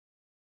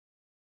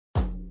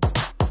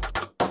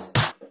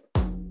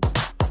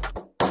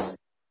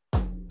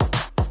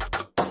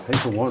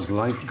Paper was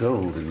like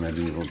gold in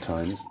medieval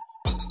times.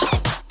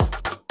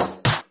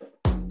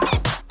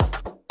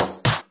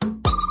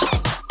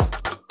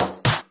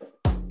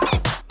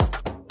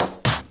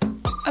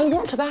 Oh,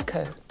 not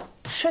tobacco.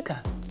 Sugar.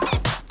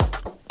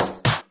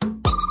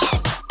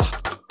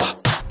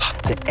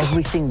 That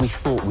everything we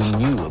thought we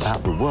knew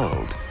about the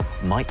world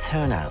might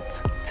turn out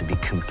to be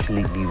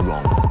completely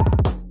wrong.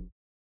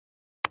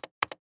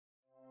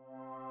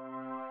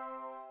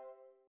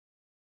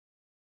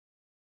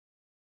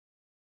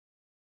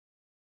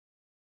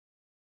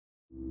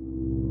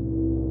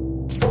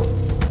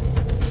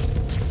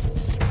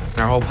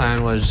 Our whole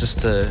plan was just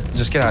to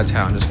get out of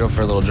town, just go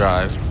for a little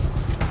drive.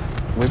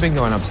 We've been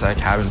going up to that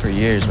cabin for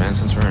years, man,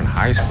 since we were in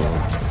high school.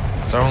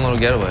 It's our own little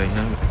getaway, you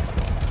know?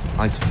 I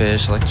like to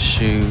fish, I like to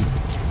shoot.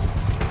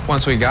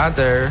 Once we got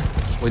there,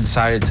 we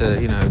decided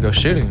to, you know, go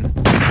shooting.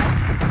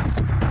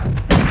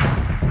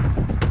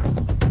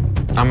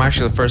 I'm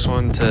actually the first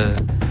one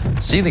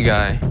to see the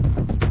guy.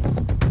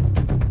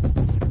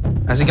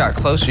 As he got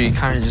closer, you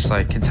kind of just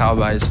like could tell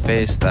by his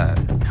face that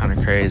kind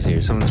of crazy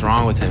or something's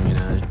wrong with him, you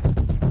know?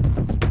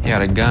 He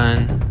had a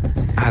gun.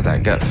 I had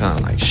that gut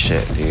feeling like,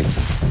 shit, dude.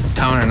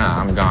 Coming or not,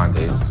 I'm gone,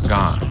 dude.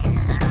 Gone.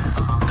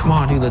 Come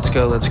on, dude, let's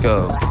go, let's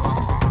go.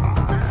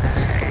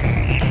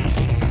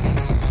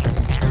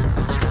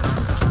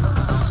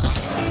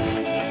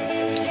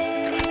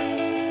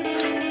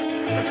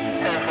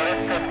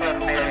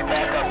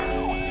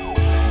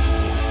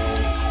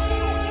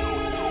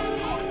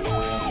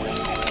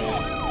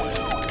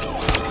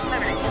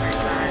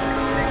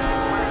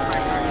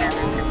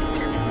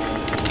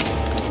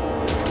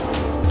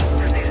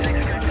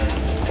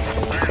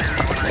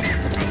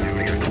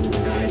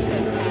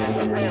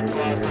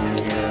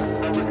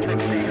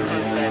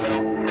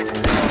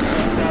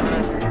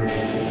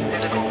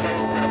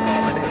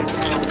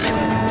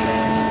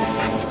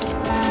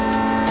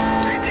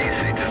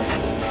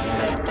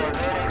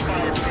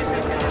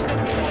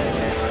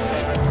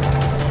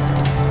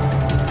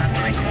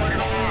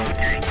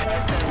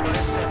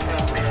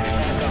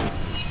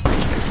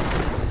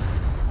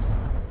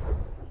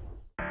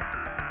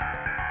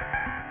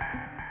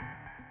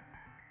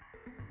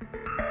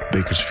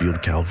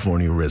 Bakersfield,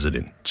 California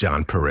resident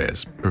Jon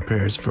Perez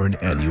prepares for an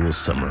annual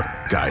summer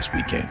guys'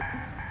 weekend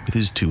with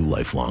his two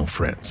lifelong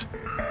friends.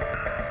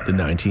 The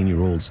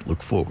 19-year-olds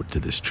look forward to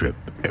this trip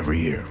every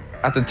year.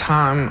 At the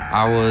time,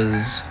 I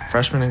was a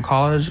freshman in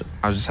college.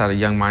 I just had a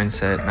young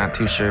mindset, not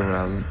too sure what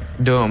I was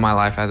doing with my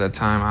life at that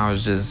time. I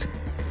was just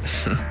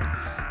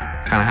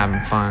kind of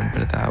having fun,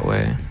 put it that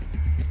way.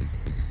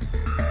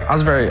 I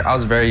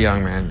was very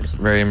young, man,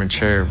 very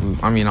immature.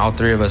 I mean, all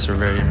three of us were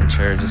very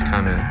immature, just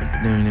kind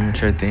of doing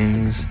immature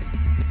things.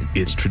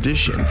 It's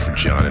tradition for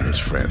Jon and his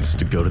friends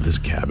to go to this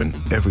cabin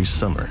every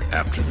summer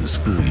after the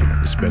school year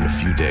to spend a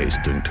few days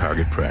doing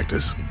target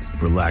practice,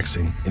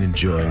 relaxing and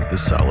enjoying the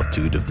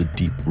solitude of the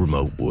deep,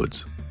 remote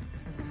woods.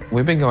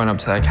 We've been going up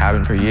to that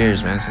cabin for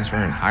years, man, since we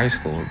were in high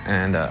school.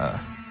 And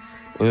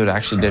we would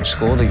actually ditch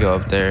school to go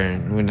up there,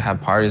 and we'd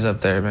have parties up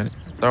there, man.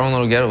 It's our own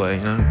little getaway,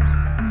 you know?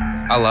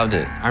 I loved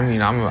it. I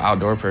mean, I'm an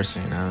outdoor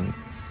person, you know?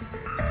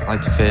 I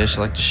like to fish,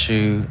 I like to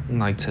shoot, I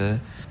like to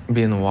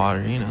be in the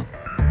water, you know?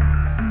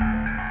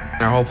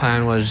 And our whole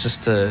plan was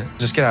just to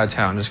get out of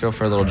town, just go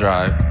for a little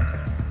drive.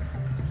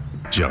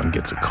 Jon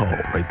gets a call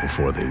right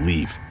before they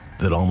leave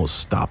that almost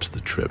stops the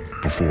trip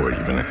before it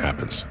even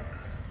happens.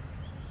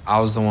 I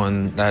was the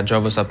one that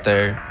drove us up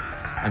there.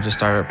 I just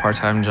started a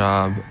part-time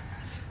job.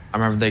 I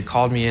remember they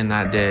called me in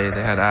that day.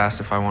 They had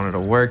asked if I wanted to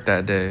work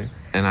that day.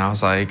 And I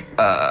was like,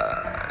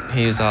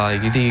 he was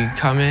like, you think you can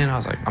come in? I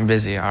was like, I'm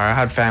busy. I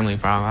had family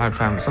problem. I had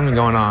family, something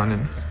going on.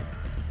 And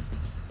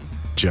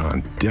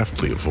Jon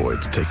deftly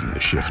avoids taking the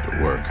shift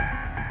at work.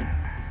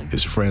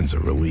 His friends are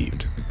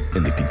relieved,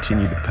 and they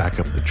continue to pack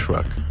up the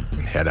truck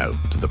and head out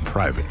to the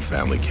private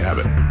family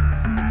cabin.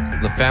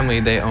 The family,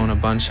 they own a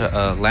bunch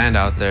of land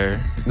out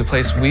there. The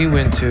place we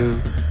went to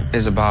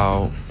is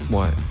about,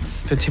 what,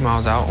 15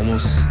 miles out,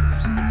 almost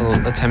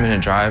a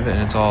 10-minute drive, and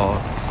it's all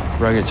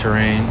rugged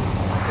terrain.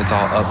 It's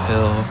all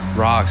uphill,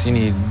 rocks. You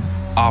need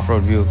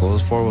off-road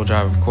vehicles, four-wheel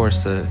drive, of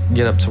course, to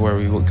get up to where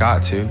we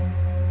got to.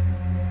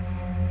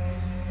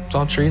 It's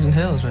all trees and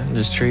hills, man.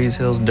 Just trees,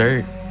 hills,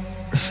 dirt,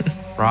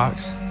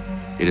 rocks.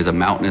 It is a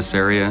mountainous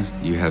area.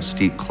 You have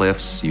steep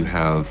cliffs, you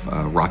have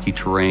rocky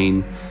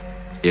terrain.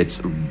 It's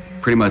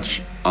pretty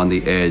much on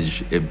the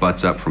edge. It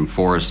butts up from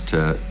forest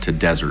to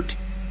desert.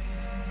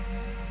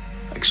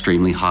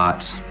 Extremely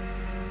hot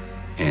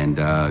and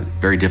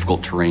very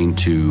difficult terrain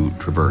to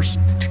traverse.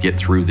 To get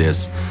through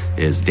this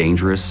is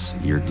dangerous.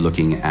 You're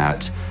looking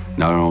at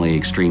not only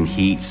extreme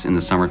heats in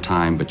the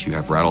summertime, but you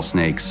have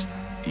rattlesnakes.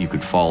 You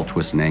could fall,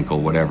 twist an ankle,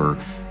 whatever.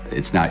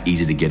 It's not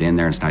easy to get in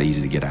there, it's not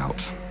easy to get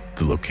out.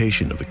 The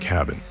location of the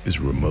cabin is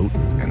remote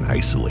and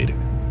isolated,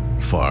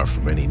 far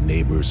from any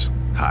neighbors,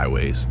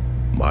 highways,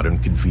 modern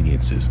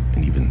conveniences,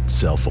 and even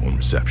cell phone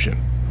reception.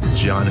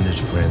 Jon and his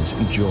friends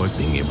enjoy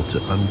being able to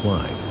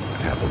unwind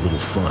and have a little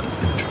fun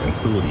in the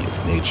tranquility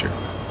of nature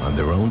on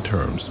their own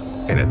terms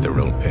and at their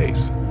own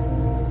pace.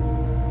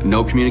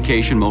 No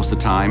communication most of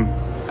the time.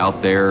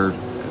 out there,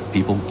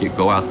 people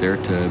go out there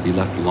to be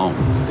left alone.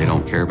 They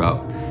don't care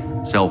about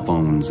cell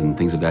phones and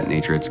things of that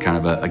nature. It's kind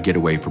of a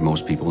getaway for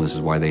most people. This is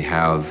why they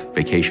have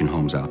vacation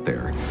homes out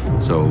there.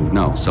 So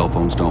no, cell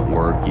phones don't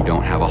work. You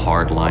don't have a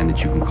hard line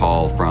that you can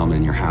call from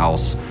in your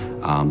house.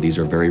 These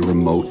are very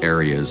remote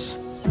areas.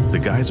 The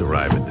guys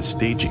arrive at the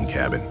staging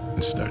cabin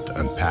and start to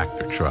unpack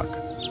their truck.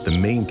 The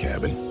main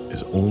cabin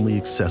is only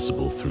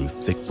accessible through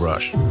thick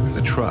brush, and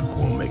the truck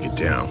won't make it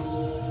down.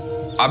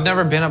 I've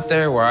never been up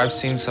there where I've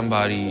seen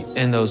somebody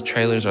in those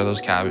trailers or those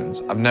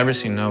cabins. I've never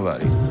seen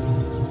nobody.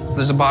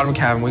 There's a bottom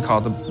cabin, we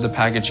call it the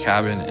package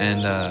cabin,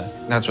 and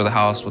that's where the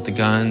house with the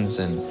guns,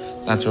 and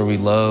that's where we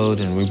load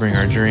and we bring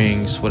our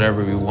drinks,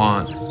 whatever we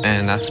want.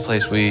 And that's the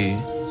place we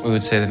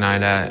would stay the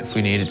night at if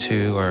we needed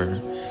to, or,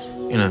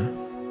 you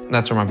know,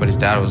 that's where my buddy's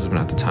dad was living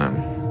at the time.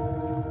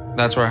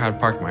 That's where I had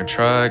parked my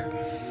truck,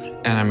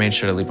 and I made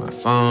sure to leave my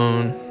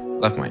phone,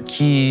 left my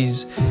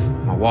keys,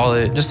 my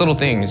wallet, just little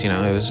things, you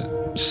know, it was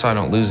just so I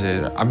don't lose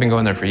it. I've been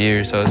going there for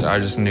years, so I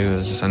just knew it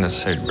was just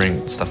unnecessary to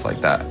bring stuff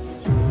like that.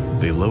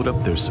 They load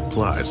up their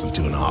supplies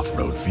into an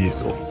off-road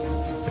vehicle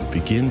and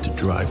begin to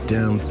drive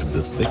down through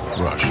the thick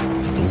brush to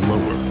the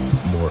lower,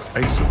 more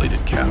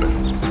isolated cabin.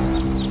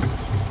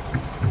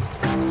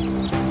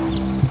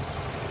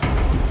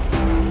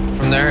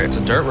 From there, it's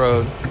a dirt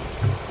road.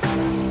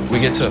 We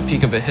get to a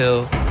peak of a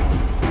hill,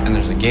 and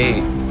there's a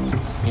gate.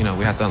 You know,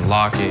 we have to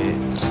unlock it.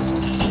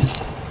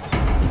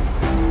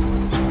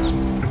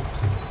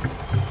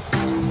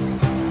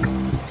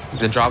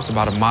 It drops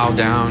about a mile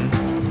down,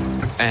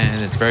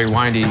 and it's very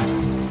windy,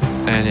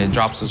 and it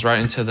drops us right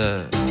into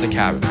the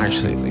cabin,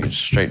 actually, like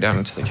just straight down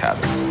into the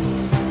cabin.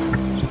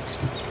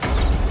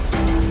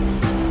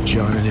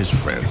 Jon and his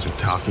friends are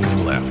talking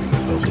and laughing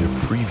about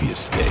their previous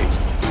stay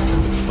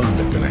and the fun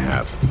they're gonna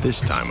have this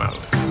time out.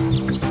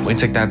 We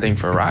took that thing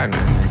for a ride,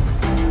 man.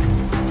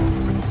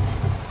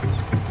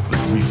 The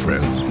three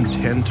friends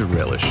intend to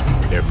relish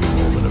every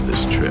moment of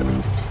this trip,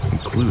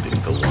 including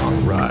the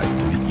long ride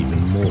to the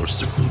even more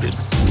secluded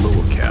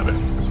lower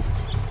cabin.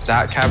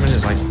 That cabin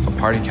is like a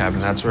party cabin.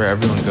 That's where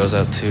everyone goes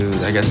up to.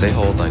 I guess they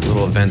hold like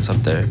little events up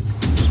there.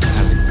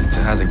 It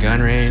has a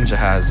gun range, it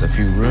has a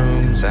few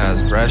rooms, it has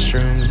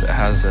restrooms, it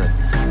has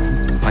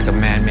like a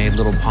man-made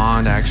little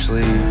pond,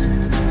 actually.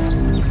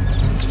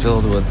 It's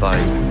filled with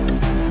like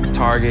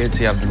targets.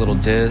 You have the little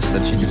discs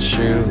that you can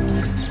shoot,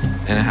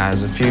 and it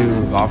has a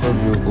few off-road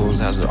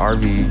vehicles, it has an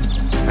RV,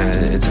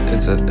 and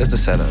it's a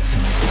setup.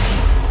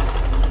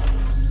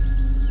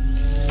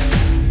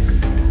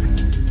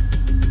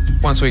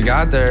 Once we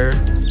got there,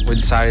 we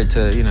decided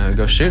to, you know,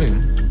 go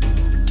shooting.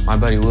 My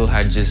buddy Will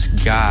had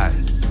just got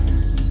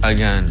a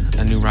gun,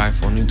 a new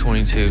rifle, a new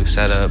 .22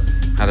 set up,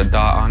 had a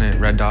dot on it,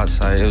 red dot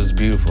sight. It was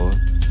beautiful.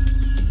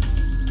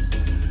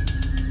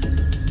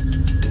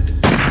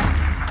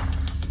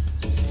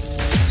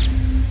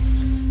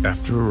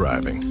 After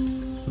arriving,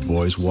 the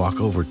boys walk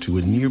over to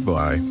a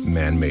nearby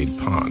man-made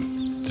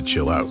pond to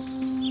chill out.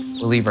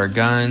 We leave our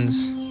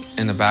guns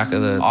in the back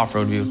of the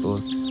off-road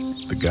vehicle.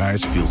 The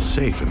guys feel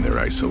safe in their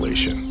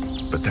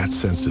isolation, but that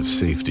sense of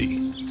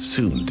safety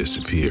soon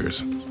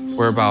disappears.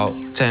 We're about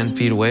 10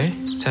 feet away,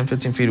 10,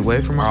 15 feet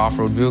away from our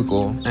off-road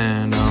vehicle,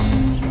 and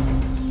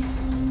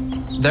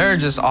they're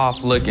just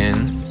off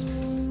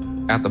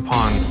looking at the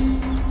pond.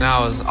 And I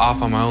was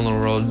off on my own little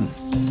road.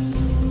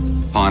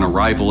 Upon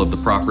arrival of the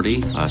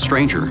property, a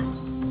stranger,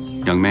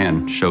 young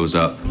man, shows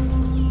up.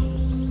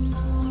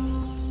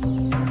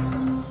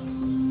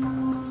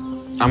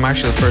 I'm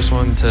actually the first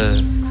one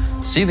to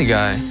see the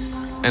guy,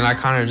 and I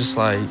kind of just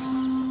like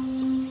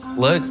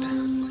looked.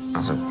 I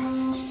was like,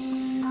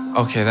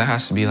 okay, that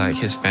has to be like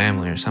his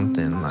family or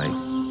something. Like,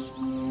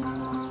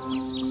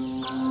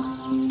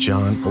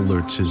 Jon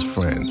alerts his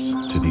friends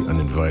to the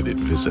uninvited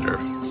visitor.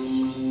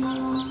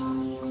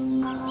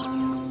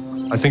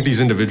 I think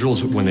these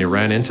individuals, when they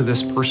ran into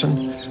this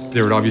person,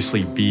 there would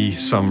obviously be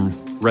some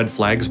red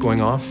flags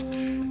going off.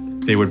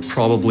 They would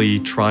probably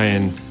try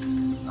and,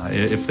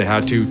 if they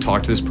had to,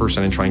 talk to this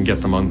person and try and get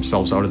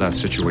themselves out of that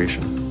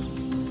situation.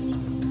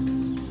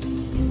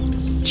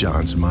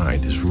 Jon's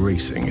mind is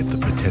racing at the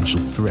potential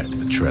threat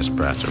the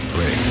trespasser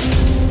brings,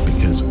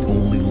 because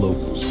only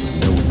locals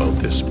would know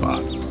about this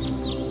spot.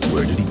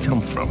 Where did he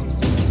come from?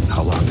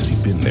 How long has he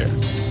been there?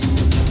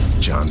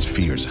 Jon's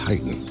fears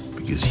heighten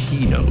because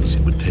he knows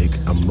it would take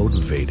a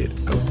motivated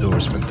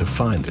outdoorsman to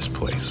find this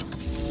place.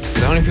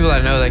 The only people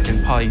I know that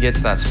can probably get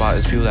to that spot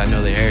is people that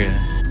know the area.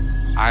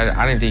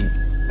 I didn't think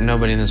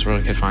nobody in this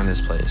world could find this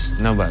place.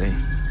 Nobody.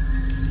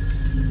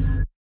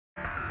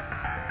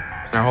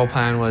 And our whole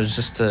plan was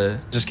just to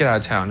get out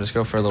of town, just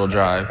go for a little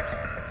drive.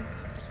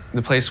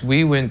 The place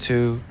we went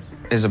to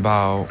is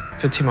about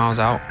 15 miles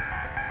out.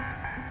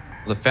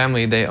 The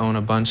family, they own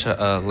a bunch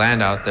of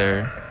land out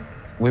there.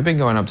 We've been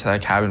going up to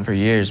that cabin for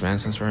years, man,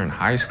 since we were in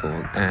high school.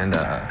 And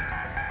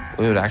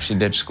we would actually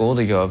ditch school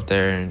to go up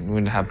there, and we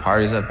would have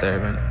parties up there,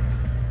 man.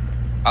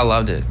 I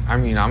loved it. I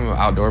mean, I'm an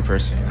outdoor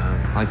person, you know.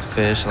 I like to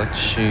fish, I like to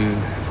shoot.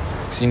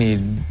 So you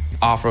need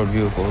off-road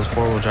vehicles,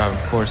 four-wheel drive,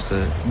 of course,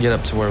 to get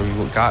up to where we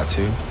got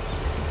to.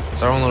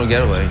 It's our own little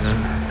getaway, you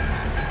know.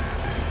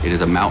 It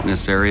is a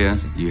mountainous area.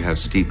 You have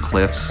steep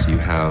cliffs, you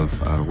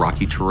have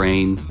rocky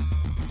terrain.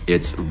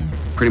 It's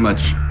pretty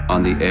much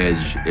on the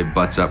edge. It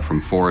butts up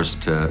from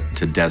forest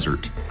to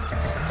desert.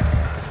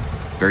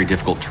 Very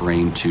difficult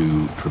terrain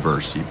to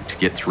traverse. To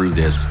get through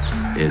this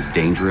is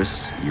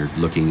dangerous. You're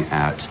looking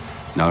at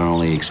not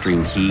only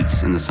extreme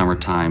heats in the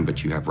summertime,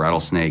 but you have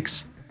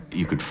rattlesnakes.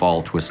 You could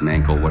fall, twist an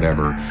ankle,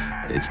 whatever.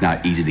 It's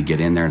not easy to get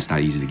in there, it's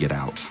not easy to get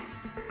out.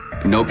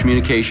 No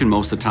communication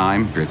most of the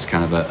time. It's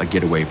kind of a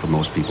getaway for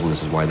most people.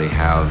 This is why they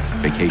have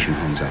vacation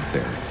homes out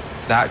there.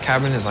 That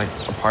cabin is like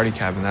a party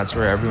cabin. That's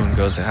where everyone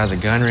goes. It has a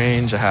gun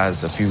range, it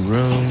has a few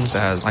rooms, it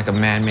has like a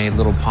man-made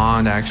little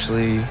pond,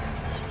 actually.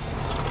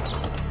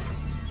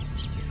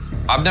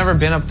 I've never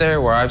been up there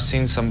where I've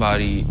seen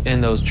somebody in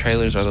those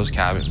trailers or those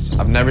cabins.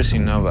 I've never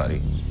seen nobody.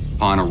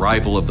 Upon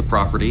arrival of the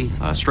property,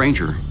 a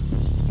stranger,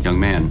 young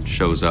man,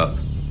 shows up.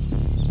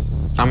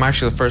 I'm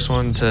actually the first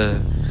one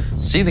to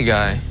see the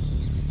guy.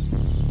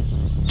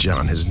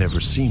 Jon has never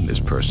seen this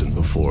person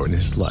before in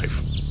his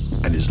life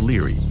and is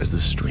leery as the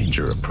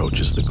stranger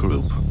approaches the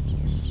group.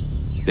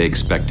 They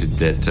expected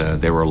that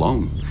they were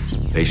alone.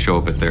 They show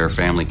up at their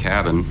family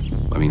cabin.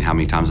 I mean, how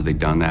many times have they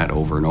done that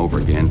over and over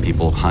again?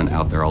 People hunt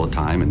out there all the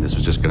time, and this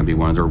was just going to be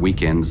one of their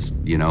weekends,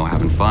 you know,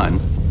 having fun.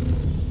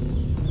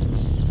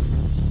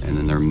 And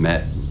then they're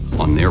met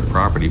on their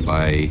property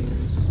by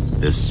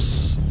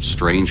this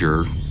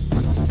stranger.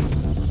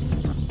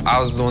 I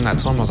was the one that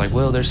told him, I was like,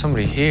 Will, there's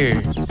somebody here.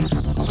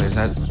 I was like, is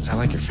that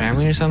like your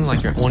family or something?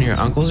 Like one of your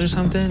uncles or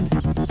something?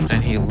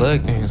 And he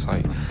looked and he was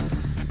like,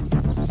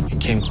 he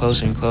came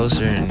closer and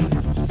closer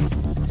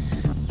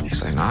and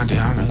he's like, nah, dude,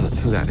 I don't know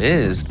who that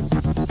is.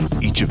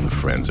 Each of the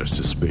friends are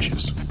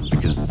suspicious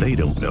because they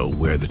don't know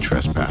where the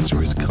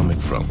trespasser is coming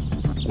from,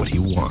 what he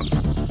wants,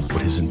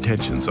 what his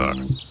intentions are.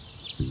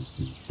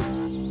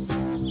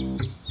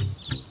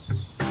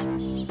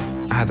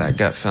 I had that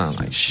gut feeling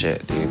like,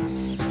 shit, dude.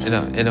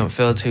 It don't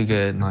feel too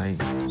good. Like,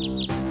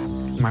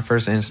 my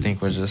first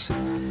instinct was just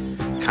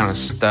kind of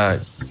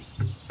stuck.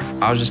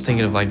 I was just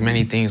thinking of like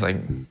many things, like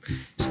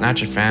it's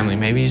not your family.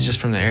 Maybe he's just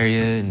from the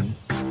area. And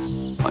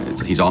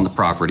he's on the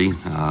property.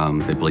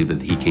 They believe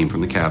that he came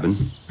from the cabin.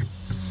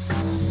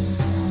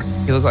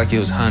 He looked like he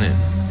was hunted.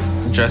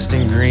 Dressed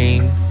in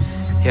green.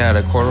 He had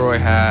a corduroy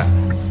hat.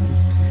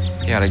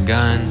 He had a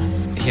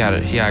gun. He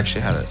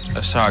actually had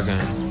a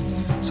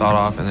shotgun, sawed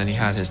off, and then he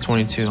had his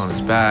 .22 on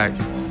his back.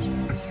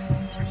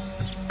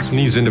 When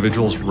these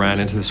individuals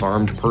ran into this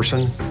armed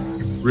person,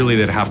 really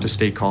they'd have to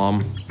stay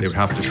calm. They would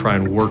have to try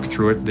and work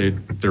through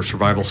it. Their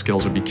survival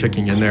skills would be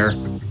kicking in there.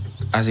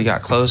 As he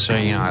got closer,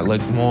 you know, I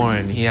looked more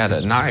and he had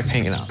a knife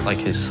hanging out like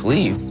his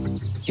sleeve.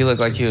 He looked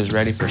like he was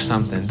ready for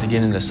something, to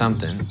get into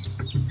something.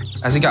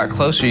 As he got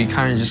closer, you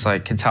kind of just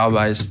like could tell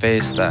by his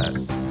face that,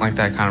 like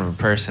that kind of a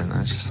person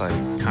that's just like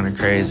kind of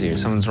crazy or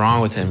something's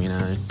wrong with him, you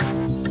know.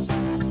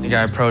 The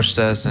guy approached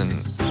us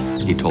and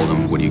he told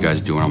him, what are you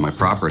guys doing on my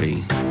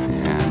property?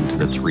 And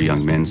the three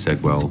young men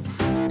said, well,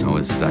 no,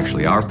 this is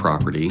actually our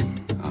property.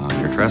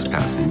 You're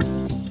trespassing.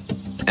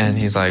 And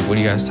he's like, what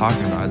are you guys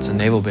talking about? It's a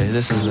naval base.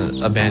 This is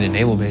an abandoned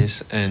naval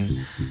base.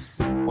 And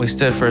we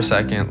stood for a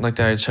second, looked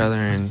at each other,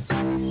 and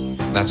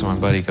that's when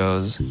my buddy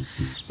goes,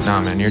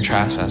 nah, man, you're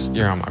trespassing.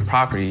 You're on my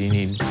property. You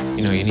need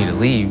to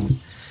leave.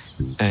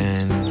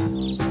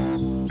 And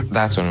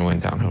that's when it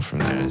went downhill from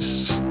there. It's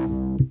just,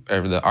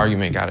 the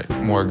argument got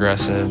more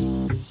aggressive.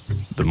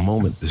 The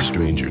moment the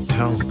stranger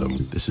tells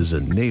them this is a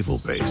naval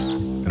base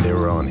and they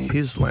were on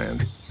his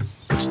land,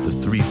 puts the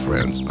three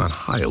friends on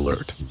high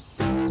alert.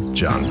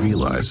 Jon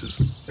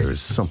realizes there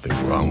is something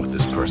wrong with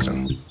this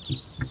person.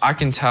 I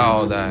can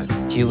tell that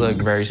he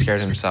looked very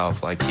scared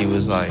himself, like he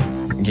was like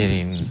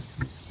getting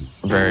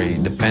very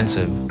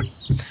defensive.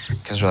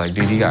 Because we're like,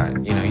 dude, you got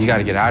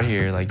to get out of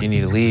here. Like, you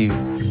need to leave.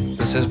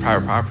 This is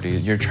private property.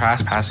 You're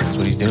trespassing is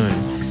what he's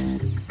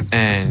doing.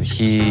 And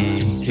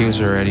he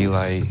was already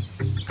like,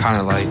 kind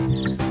of like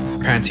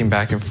prancing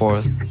back and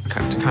forth,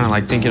 kind of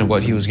like thinking of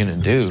what he was gonna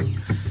do.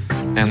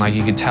 And like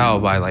you could tell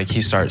by like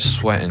he starts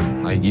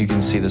sweating, like you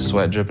can see the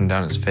sweat dripping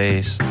down his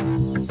face.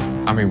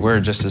 I mean, we're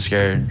just as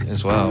scared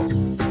as well.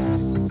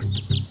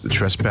 The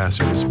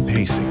trespasser is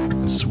pacing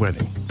and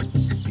sweating.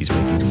 He's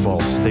making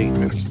false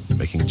statements,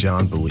 making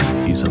Jon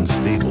believe he's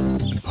unstable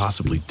and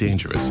possibly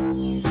dangerous.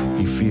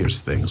 He fears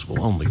things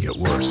will only get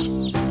worse.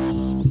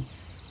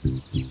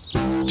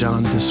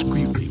 Jon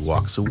discreetly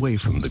walks away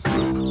from the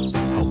group,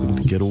 hoping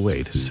to get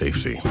away to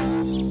safety.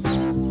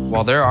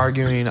 While they're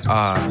arguing,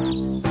 I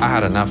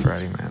had enough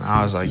already, man.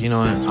 I was like, you know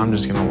what? I'm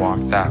just gonna walk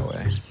that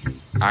way.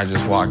 I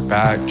just walked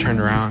back,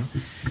 turned around,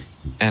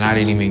 and I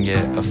didn't even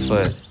get a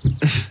foot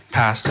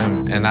past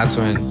him. And that's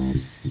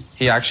when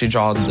he actually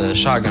drawed the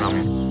shotgun on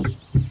me.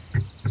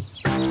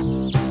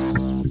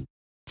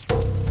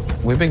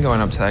 We've been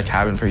going up to that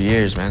cabin for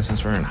years, man,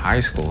 since we were in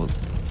high school.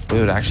 We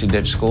would actually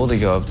ditch school to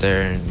go up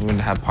there, and we would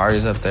have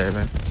parties up there,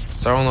 man.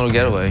 It's our own little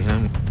getaway, you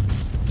know?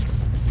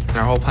 And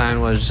our whole plan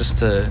was just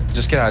to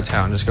get out of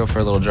town, just go for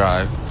a little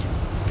drive.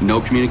 No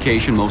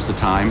communication most of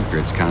the time.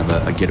 It's kind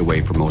of a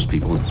getaway for most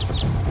people.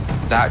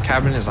 That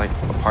cabin is like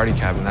a party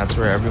cabin. That's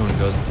where everyone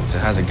goes. It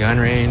has a gun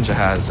range, it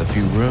has a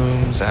few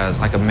rooms, it has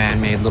like a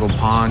man-made little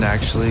pond,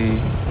 actually.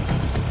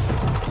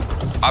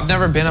 I've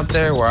never been up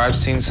there where I've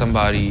seen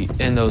somebody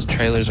in those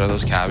trailers or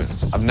those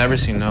cabins. I've never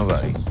seen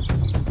nobody.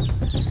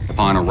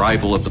 Upon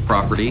arrival at the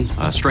property,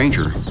 a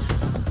stranger,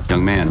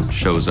 young man,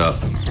 shows up.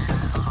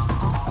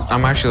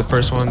 I'm actually the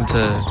first one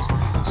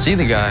to see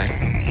the guy.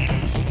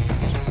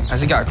 As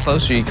he got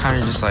closer, you kind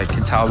of just like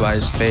could tell by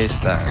his face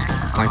that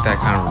I'm like that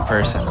kind of a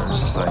person. It's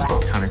just like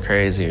kind of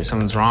crazy or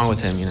something's wrong with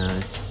him, you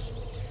know.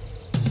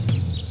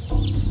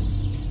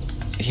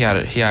 He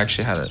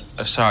actually had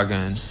a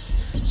shotgun,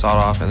 sawed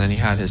off, and then he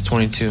had his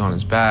 22 on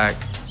his back.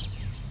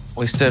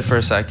 We stood for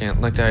a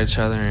second, looked at each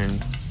other,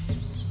 and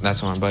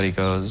that's when my buddy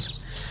goes,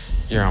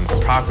 "You're on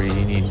my property.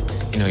 You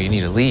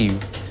need to leave."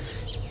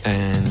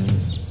 And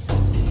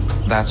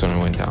that's when it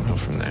went downhill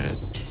from there.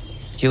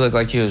 He looked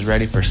like he was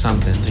ready for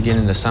something, to get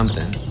into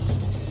something.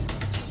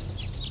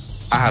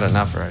 I had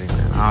enough already,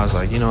 man. I was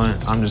like, you know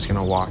what? I'm just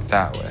gonna walk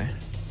that way.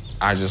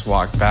 I just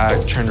walked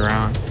back, turned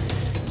around,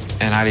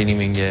 and I didn't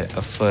even get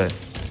a foot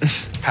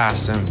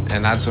past him.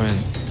 And that's when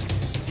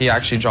he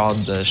actually drawed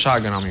the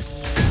shotgun on me.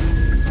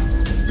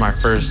 My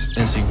first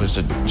instinct was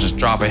to just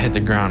drop it, hit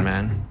the ground,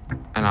 man.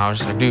 And I was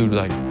just like, dude,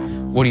 like,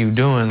 what are you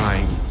doing?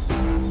 Like,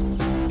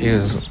 he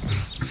was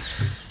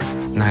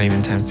not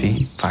even 10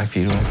 feet, 5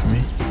 feet away from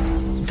me.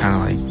 Kind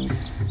of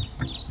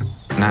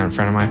like, not in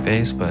front of my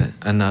face, but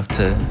enough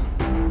to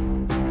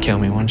kill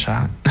me one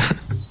shot.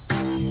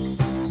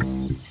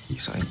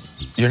 He's like,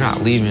 "You're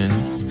not leaving."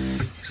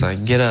 He's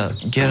like, get up,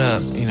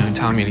 you know,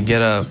 telling me to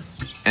get up.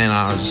 And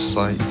I was just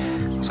like,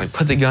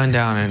 put the gun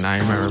down. And I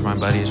remember my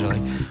buddies were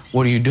like,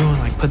 "What are you doing?"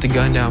 Like, put the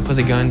gun down, put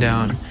the gun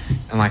down.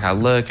 And like, I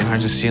look and I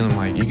just see them,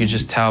 like, you could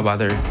just tell by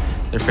their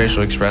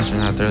facial expression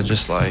that they're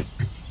just like,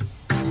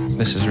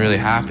 this is really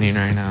happening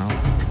right now.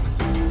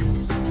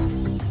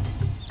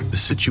 The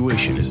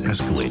situation is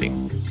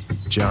escalating.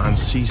 Jon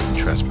sees the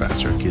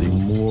trespasser getting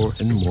more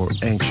and more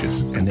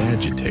anxious and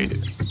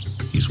agitated.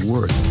 He's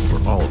worried for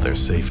all of their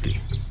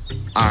safety.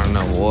 I don't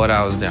know what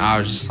I was doing. I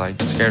was just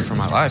like scared for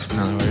my life, in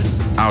other words.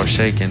 I was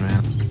shaking,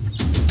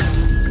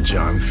 man.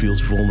 Jon feels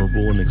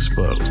vulnerable and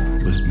exposed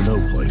with no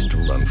place to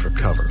run for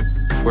cover.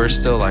 We're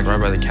still like right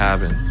by the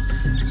cabin,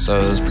 so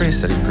it was pretty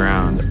steady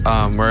ground.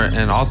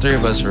 And all three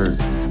of us were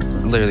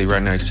literally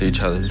right next to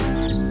each other.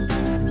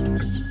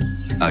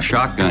 A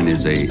shotgun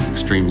is a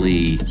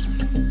extremely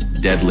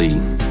deadly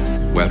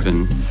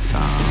weapon.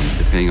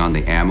 Depending on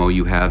the ammo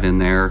you have in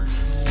there,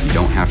 you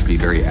don't have to be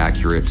very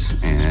accurate,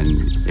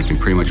 and it can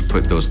pretty much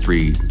put those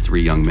three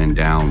young men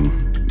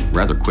down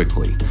rather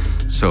quickly.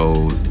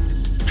 So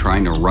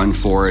trying to run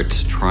for it,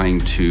 trying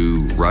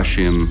to rush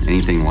him,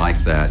 anything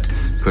like that,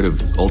 could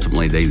have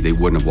ultimately, they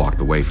wouldn't have walked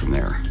away from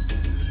there.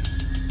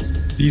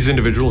 These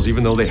individuals,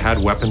 even though they had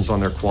weapons on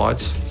their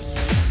quads,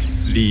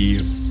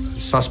 the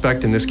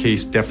suspect in this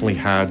case definitely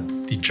had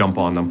the jump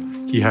on them.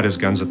 He had his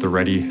guns at the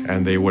ready,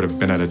 and they would have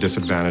been at a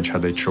disadvantage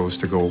had they chose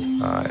to go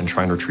and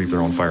try and retrieve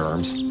their own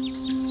firearms.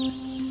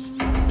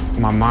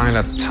 My mind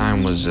at the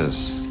time was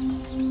just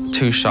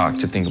too shocked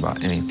to think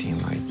about anything.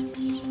 Like,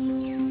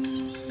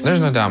 there's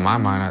no doubt in my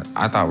mind,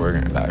 I thought we were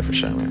gonna die for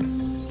sure, man.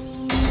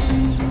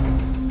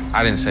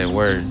 I didn't say a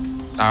word.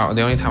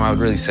 The only time I would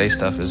really say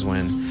stuff is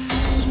when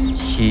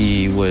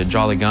he would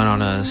draw the gun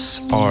on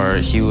us, or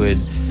he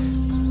would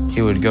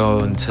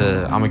go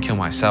into, I'm gonna kill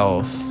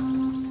myself.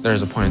 There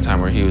was a point in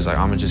time where he was like,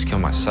 I'm gonna just kill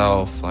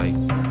myself. Like,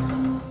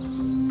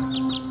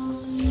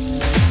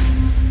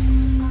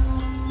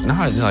 no,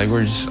 like,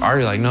 we're just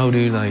arguing, like, no,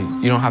 dude, like,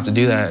 you don't have to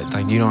do that.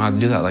 Like, you don't have to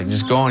do that. Like,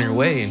 just go on your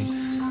way, and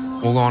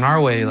we'll go on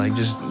our way. Like,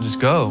 just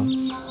go.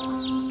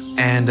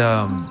 And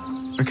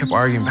we kept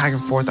arguing back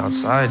and forth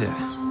outside.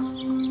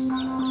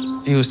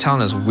 He was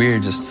telling us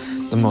just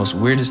the most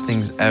weirdest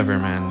things ever,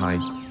 man. Like,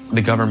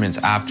 the government's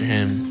after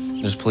him.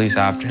 There's police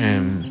after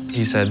him.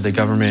 He said the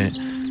government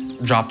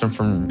dropped him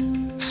from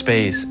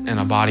space in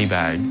a body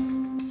bag,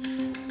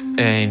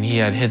 and he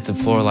had hit the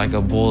floor like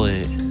a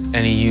bullet,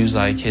 and he used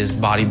like his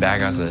body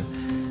bag as a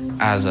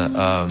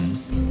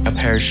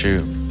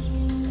parachute.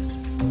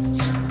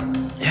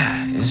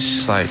 Yeah, it's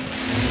just like,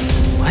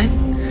 what?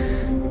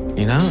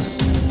 You know?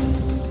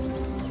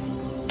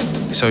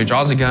 So he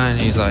draws a gun,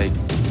 and he's like,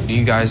 do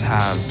you guys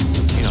have,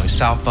 you know,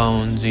 cell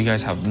phones? Do you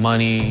guys have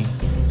money?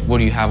 What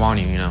do you have on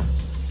you, you know?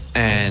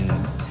 And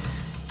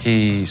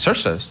he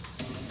searched us.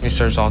 He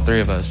searched all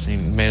three of us. He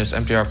made us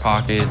empty our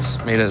pockets,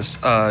 made us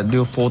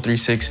do a full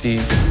 360.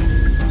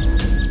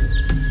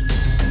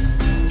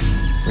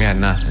 We had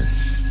nothing.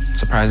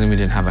 Surprisingly, we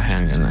didn't have a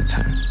handgun that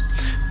time.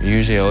 We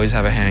usually always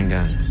have a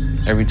handgun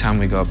every time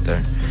we go up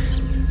there,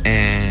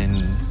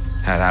 and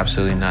had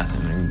absolutely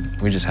nothing.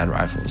 We just had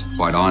rifles.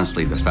 Quite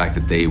honestly, the fact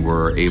that they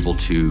were able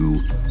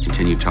to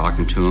continue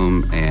talking to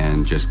him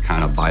and just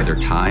kind of buy their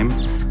time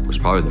was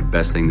probably the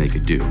best thing they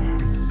could do.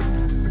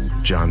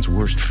 Jon's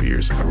worst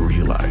fears are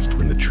realized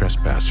when the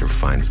trespasser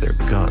finds their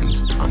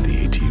guns on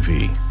the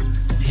ATV.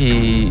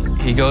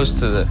 He goes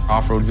to the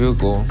off-road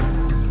vehicle.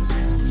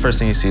 First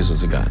thing he sees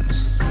was the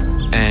guns.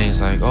 And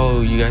he's like,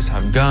 oh, you guys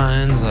have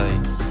guns?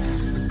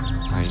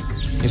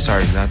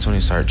 That's when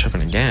he started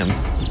tripping again.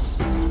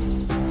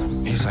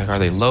 He's like, are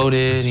they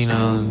loaded? You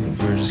know,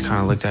 we were just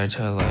kind of looked at each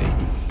other like,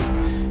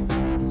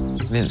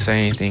 didn't say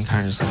anything,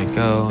 kind of just let it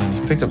go. And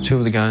he picked up 2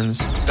 of the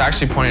guns. He was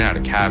actually pointing at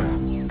a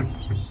cabin.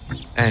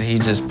 And he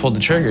just pulled the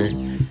trigger.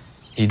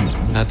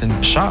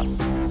 Nothing shot.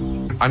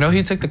 I know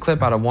he took the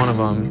clip out of one of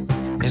them.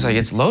 He's like,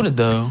 it's loaded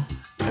though.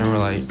 And we're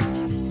like,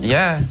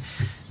 yeah.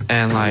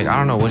 And like, I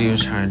don't know what he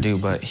was trying to do,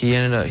 but he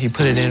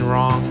put it in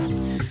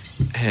wrong.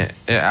 And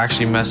it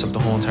actually messed up the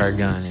whole entire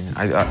gun.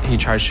 And he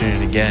tried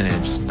shooting it again,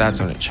 and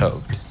that's when it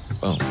choked.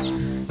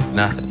 Boom,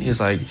 nothing. He's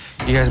like,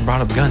 you guys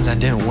brought up guns that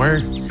didn't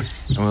work? And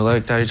we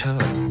looked at each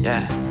other like,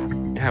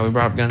 yeah, we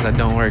brought up guns that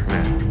don't work,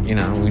 man. You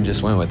know, we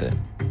just went with it.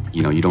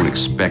 You know, you don't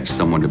expect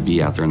someone to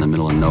be out there in the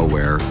middle of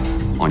nowhere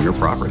on your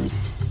property,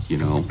 you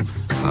know,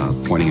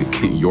 pointing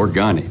your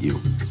gun at you.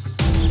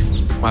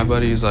 My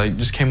buddy's like,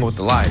 just came up with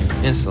the lie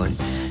instantly.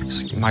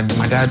 He's like,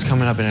 my dad's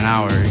coming up in an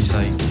hour. He's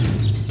like,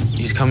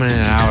 he's coming in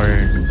an hour.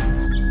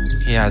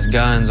 And he has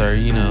guns, or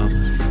you know,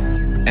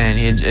 and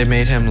it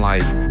made him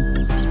like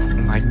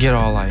get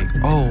all like,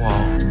 oh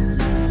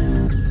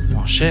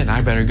well, shit,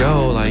 I better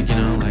go. Like, you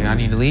know, like I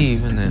need to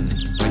leave. And then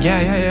like,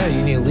 yeah,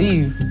 you need to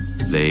leave.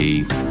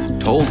 They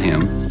told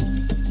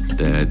him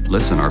that,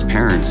 listen, our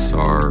parents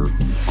are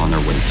on their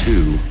way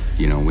too.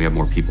 You know, we have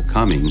more people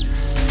coming.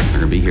 They're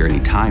gonna be here any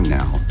time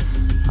now.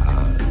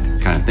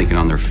 Kind of thinking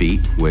on their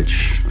feet,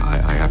 which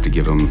I have to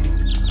give them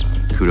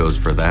kudos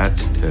for that,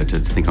 to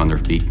think on their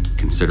feet,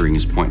 considering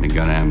he's pointing a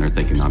gun at them. They're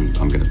thinking, I'm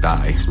gonna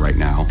die right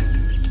now.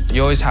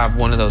 You always have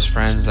one of those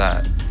friends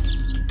that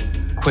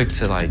quick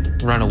to like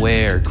run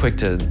away or quick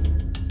to,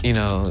 you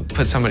know,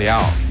 put somebody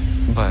out.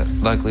 But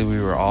luckily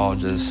we were all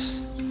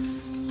just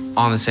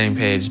on the same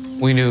page.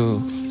 We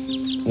knew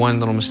one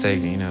little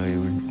mistake, you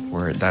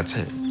know, that's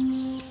it.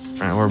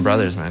 We're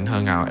brothers, man,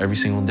 hung out every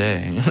single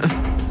day.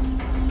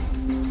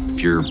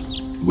 If you're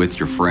with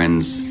your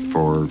friends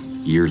for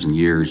years and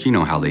years, you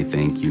know how they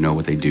think, you know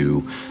what they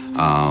do.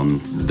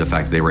 The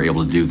fact that they were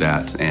able to do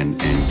that and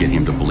get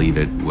him to believe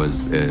it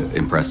was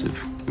impressive.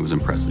 It was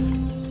impressive.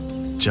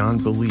 Jon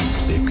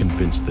believes they've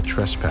convinced the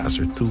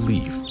trespasser to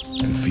leave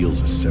and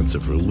feels a sense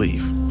of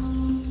relief.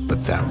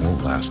 But that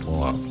won't last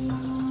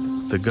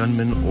long. The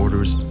gunman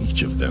orders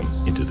each of them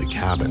into the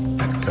cabin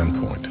at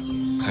gunpoint.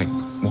 It's like,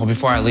 well,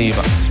 before I leave,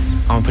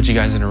 I'm gonna put you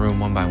guys in a room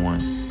one by one.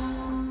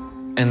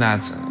 And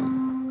that's,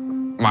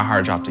 my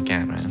heart dropped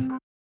again, man.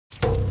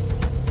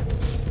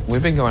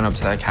 We've been going up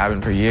to that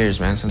cabin for years,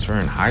 man, since we were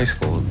in high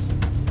school.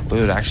 We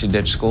would actually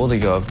ditch school to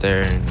go up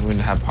there, and we would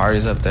have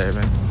parties up there,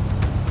 man.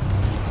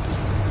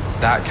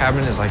 That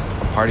cabin is like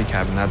a party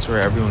cabin. That's where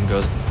everyone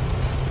goes.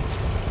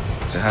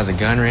 It has a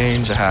gun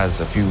range, it has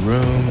a few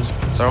rooms.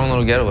 It's our own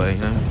little getaway,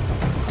 you know?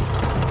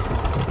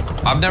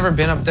 I've never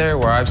been up there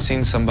where I've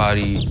seen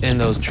somebody in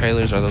those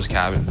trailers or those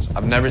cabins.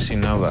 I've never seen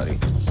nobody.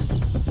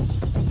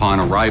 Upon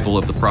arrival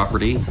of the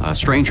property, a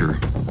stranger,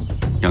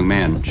 young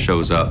man,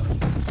 shows up.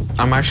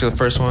 I'm actually the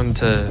first one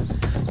to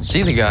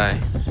see the guy.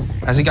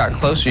 As he got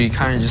closer, you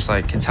kind of just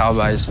like can tell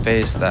by his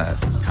face that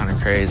kind of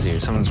crazy or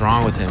something's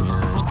wrong with him, you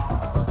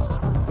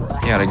know?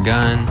 He had a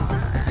gun.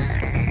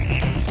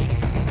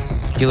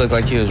 He looked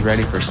like he was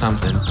ready for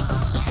something.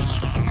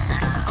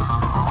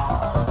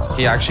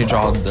 He actually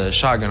drawed the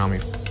shotgun on me.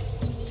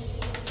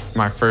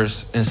 My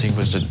first instinct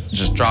was to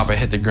just drop it,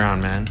 hit the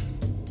ground, man.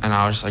 And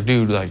I was just like,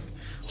 dude, like,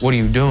 what are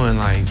you doing?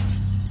 Like,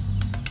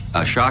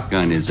 a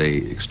shotgun is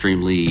a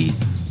extremely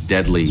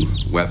deadly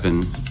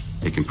weapon.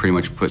 It can pretty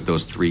much put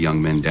those 3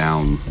 young men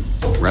down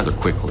rather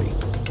quickly.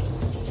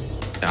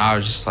 I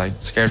was just like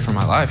scared for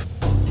my life.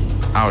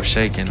 I was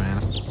shaking,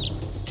 man.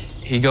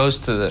 He goes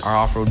to our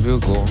off-road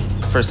vehicle.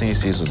 First thing he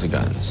sees was the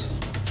guns.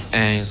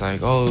 And he's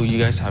like, oh, you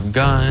guys have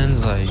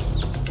guns? Like,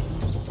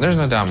 there's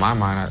no doubt in my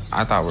mind,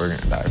 I thought we were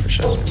gonna die for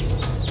sure.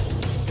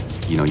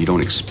 You know, you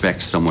don't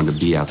expect someone to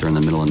be out there in the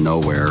middle of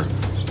nowhere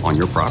on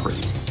your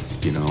property,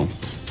 you know,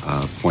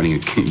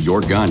 pointing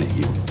your gun at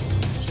you.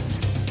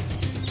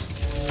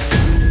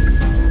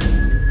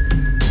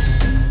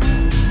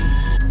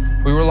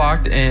 We were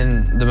locked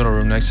in the middle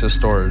room next to the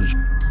storage.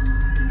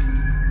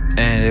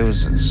 And it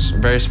was a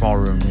very small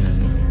room, you know.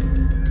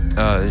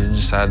 It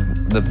just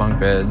had the bunk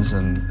beds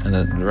and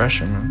the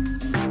restroom.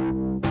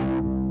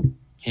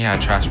 He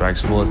had trash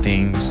bags full of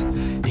things.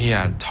 He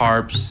had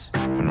tarps.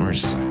 And we're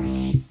just like,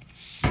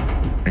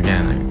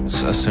 again,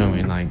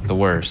 assuming like the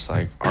worst,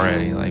 like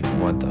already, like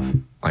what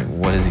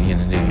is he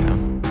gonna do, you know?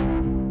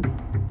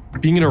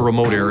 Being in a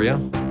remote area,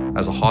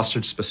 as a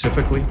hostage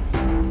specifically,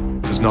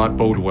 does not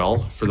bode well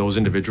for those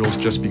individuals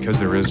just because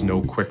there is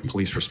no quick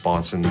police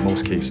response in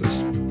most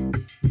cases.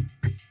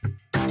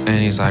 And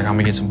he's like, I'm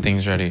gonna get some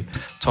things ready.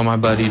 Told my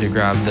buddy to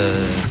grab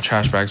the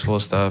trash bags full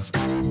of stuff.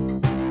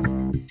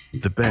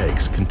 The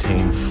bags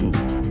contain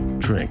food,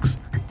 drinks,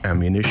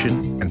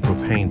 ammunition, and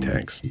propane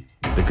tanks.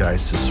 The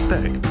guys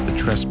suspect that the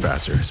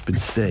trespasser has been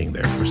staying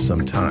there for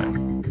some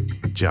time.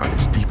 Jon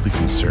is deeply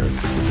concerned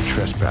that the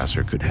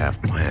trespasser could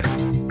have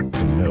planned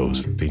and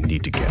knows they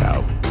need to get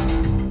out.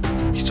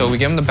 He So we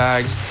give him the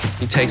bags,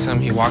 he takes them,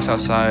 he walks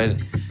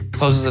outside,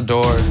 closes the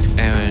door,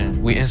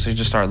 and we instantly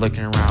just start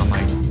looking around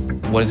like,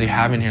 what does he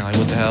have in here? Like,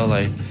 what the hell?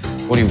 Like,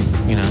 what do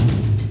you know?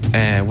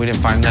 And we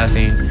didn't find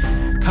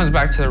nothing. Comes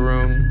back to the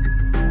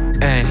room,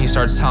 and he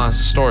starts telling us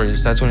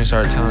stories. That's when he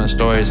started telling us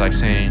stories, like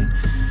saying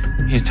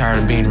he's tired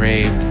of being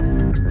raped.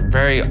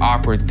 Very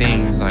awkward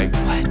things, like,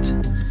 what?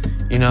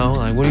 You know,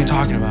 like, what are you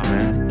talking about,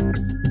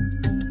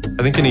 man?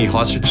 I think any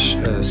hostage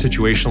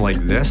situation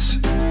like this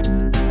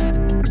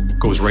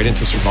goes right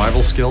into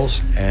survival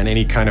skills, and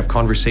any kind of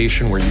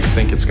conversation where you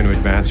think it's going to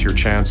advance your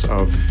chance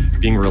of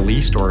being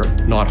released or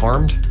not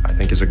harmed, I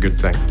think is a good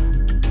thing.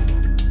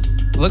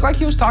 It looked like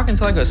he was talking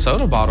to like a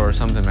soda bottle or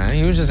something, man.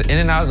 He was just in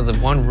and out of the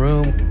one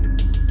room.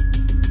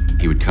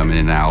 He would come in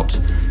and out,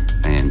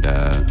 and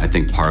I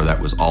think part of that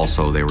was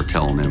also they were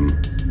telling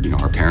him, you know,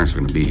 our parents are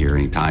going to be here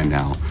any time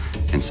now,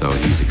 and so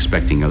he's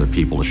expecting other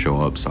people to show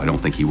up. So I don't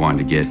think he didn't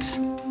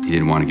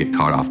want to get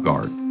caught off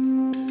guard.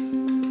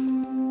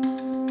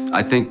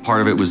 I think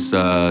part of it was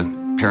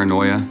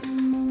paranoia,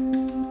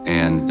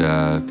 and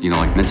you know,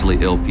 like mentally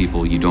ill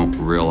people, you don't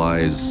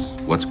realize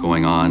what's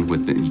going on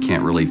with it. You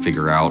can't really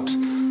figure out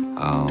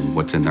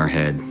what's in their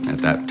head at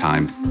that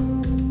time.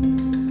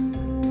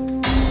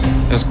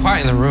 It was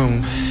quiet in the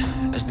room,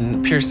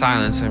 pure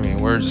silence. I mean,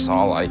 we're just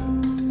all like,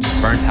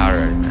 just burnt out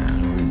already,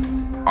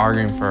 man. We were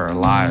arguing for our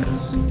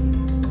lives.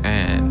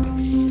 And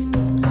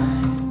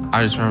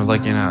I just remember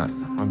looking at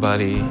my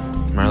buddy, I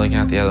remember looking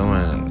at the other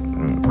one,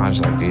 and I was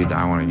like, dude,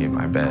 I want to get in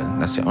my bed.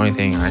 That's the only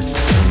thing I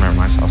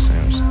remember myself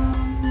saying.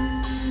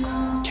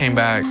 Came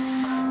back,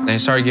 then he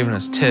started giving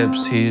us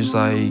tips. He was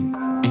like,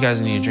 you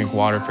guys need to drink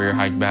water for your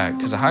hike back.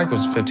 Because the hike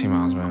was 15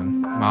 miles,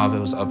 man. A mile of it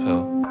was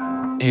uphill.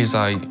 He's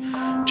like,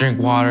 drink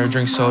water,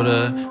 drink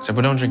soda. He said,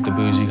 but don't drink the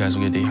booze, you guys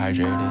will get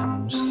dehydrated.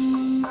 And just,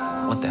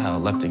 what the hell,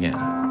 left again.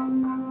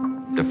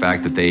 The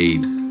fact that they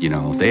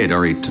had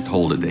already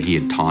told it that he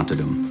had taunted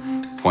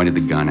him, pointed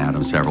the gun at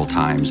him several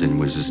times, and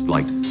was just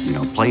like, you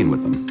know, playing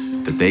with them.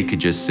 That they could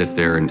just sit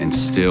there and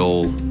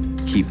still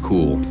keep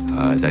cool.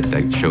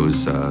 That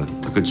shows a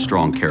good,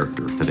 strong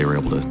character, that they were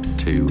able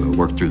to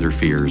work through their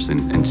fears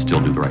and still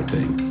do the right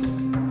thing.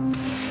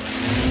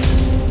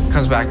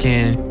 Comes back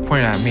in,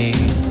 pointed at me,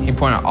 he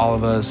pointed at all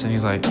of us, and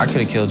he's like, I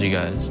could have killed you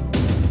guys,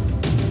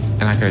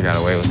 and I could have got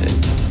away with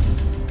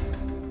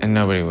it, and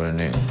nobody would have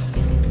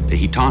knew.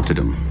 He taunted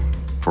him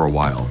for a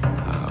while,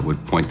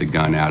 would point the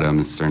gun at him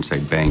and start and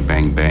say, bang,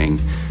 bang, bang.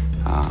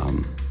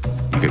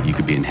 You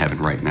could be in heaven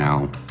right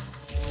now.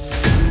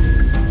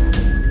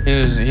 He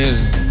was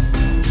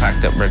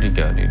packed up, ready to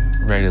go, dude,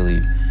 ready to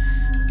leave.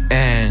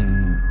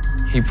 And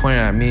he pointed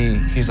at me,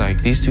 he's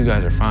like, these two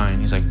guys are fine.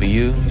 He's like, but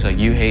you? He's like,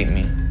 you hate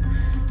me.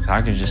 So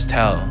I could just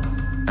tell.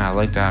 And I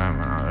looked at him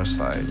and I was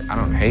like, I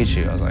don't hate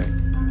you. I was like,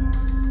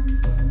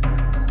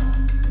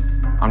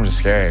 I'm just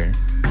scared.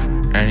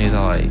 And he's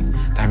all like,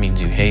 that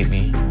means you hate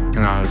me. And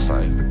I was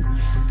like,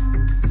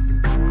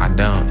 I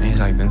don't. And he's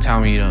like, then tell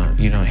me you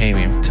don't hate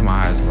me. And to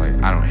my eyes, I was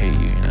like, I don't hate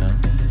you, you know?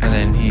 And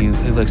then he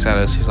looks at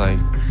us, he's like,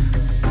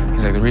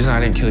 the reason I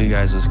didn't kill you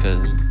guys was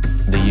because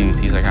the youth.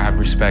 He's like, I have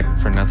respect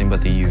for nothing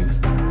but the youth.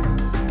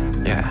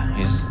 Yeah,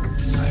 he's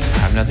like, I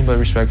have nothing but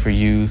respect for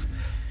youth.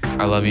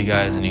 I love you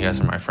guys, and you guys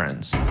are my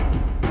friends.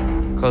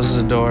 Closes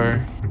the door.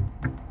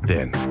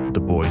 Then the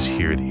boys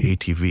hear the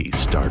ATV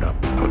start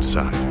up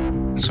outside.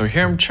 So we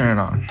hear him turn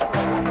it on.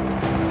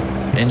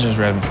 Engine's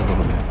revving for a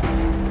little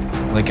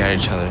bit. Look at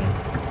each other.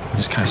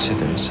 Just kind of sit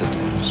there, and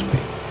just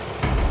wait.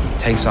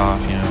 Takes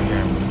off, you know, we hear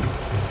him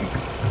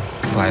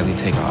gladly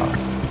take off.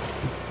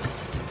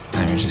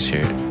 And we just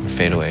hear it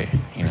fade away,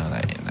 you know,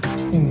 that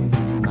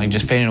like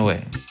just fading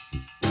away.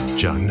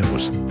 Jon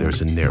knows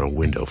there's a narrow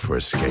window for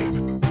escape.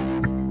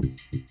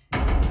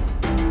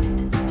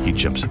 He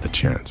jumps at the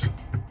chance.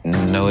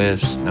 No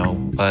ifs, no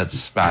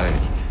buts about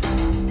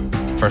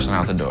it. First one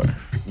out the door,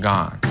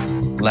 gone.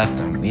 Left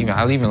him.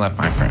 I even left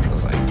my friend. I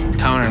was like,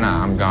 count or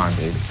not, I'm gone,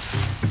 dude.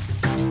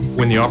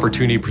 When the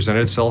opportunity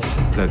presented itself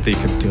that they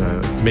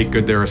could make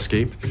good their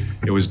escape,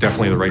 it was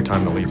definitely the right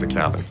time to leave the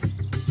cabin.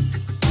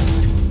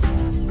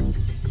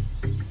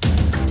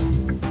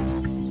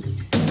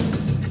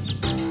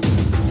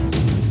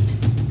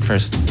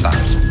 First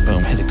thoughts,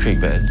 boom, hit the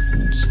creek bed.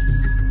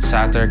 Just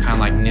sat there, kind of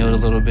like kneeled a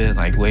little bit,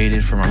 like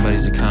waited for my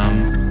buddies to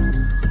come.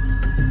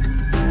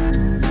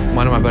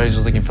 One of my buddies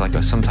was looking for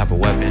like some type of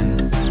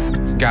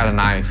weapon, got a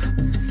knife,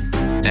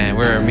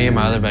 and me and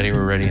my other buddy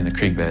were ready in the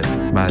creek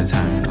bed by the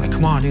time. Like,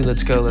 come on, dude,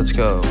 let's go, let's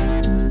go.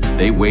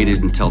 They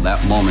waited until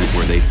that moment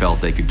where they felt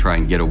they could try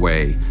and get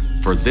away.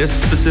 For this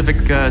specific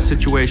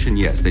situation,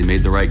 yes, they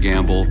made the right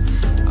gamble.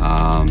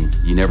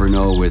 You never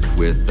know with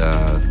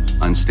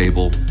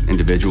unstable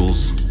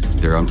individuals.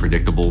 They're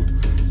unpredictable,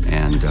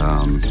 and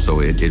so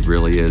it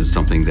really is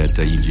something that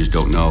you just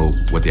don't know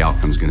what the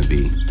outcome's going to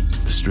be.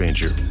 The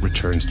stranger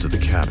returns to the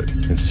cabin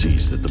and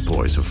sees that the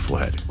boys have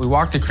fled. We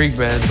walked the creek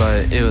bed,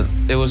 but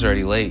it was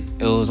already late.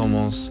 It was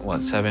almost,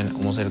 7,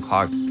 almost 8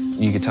 o'clock.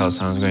 You could tell the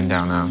sun was going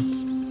down now.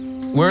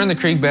 We're in the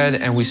creek bed,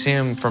 and we see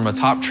him from a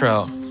top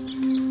trail.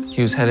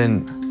 He was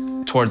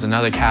heading towards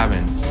another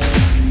cabin,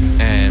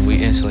 and we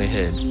instantly basically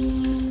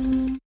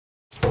hid.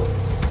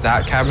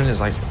 That cabin is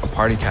like a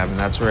party cabin.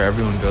 That's where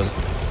everyone goes.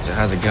 It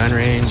has a gun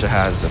range, it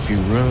has a few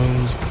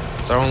rooms.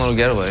 It's our own little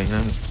getaway, you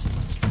know?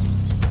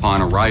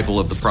 Upon arrival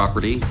of the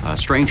property, a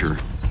stranger,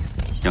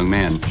 young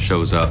man,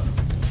 shows up.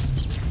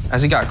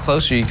 As he got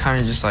closer, you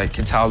kind of just like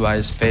could tell by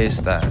his face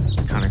that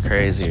kind of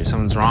crazy or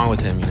something's wrong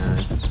with him, you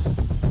know?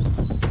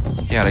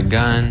 He had a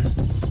gun.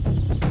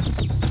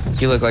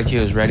 He looked like he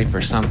was ready for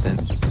something.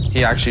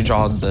 He actually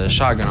drawed the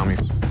shotgun on me.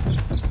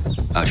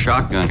 A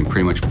shotgun can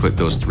pretty much put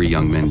those 3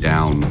 young men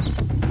down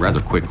rather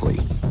quickly.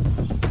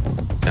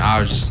 I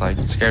was just like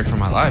scared for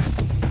my life.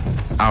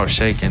 I was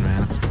shaking,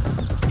 man.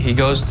 He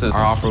goes to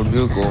our off-road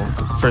vehicle.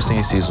 First thing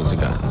he sees was the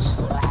guns.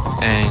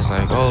 And he's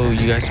like, oh,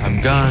 you guys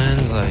have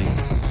guns? Like,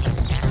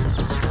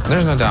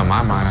 there's no doubt in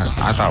my mind,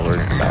 I thought we were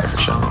gonna die for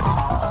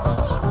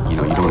sure. You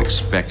know, you don't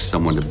expect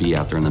someone to be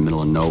out there in the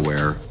middle of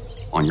nowhere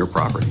on your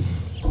property,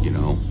 you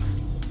know,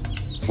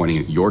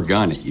 pointing your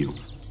gun at you.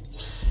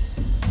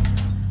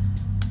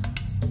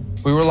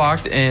 We were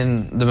locked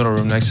in the middle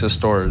room next to the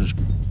storage.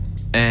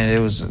 And it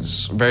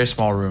was a very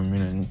small room,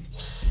 you know.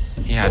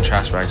 He had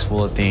trash bags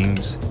full of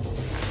things.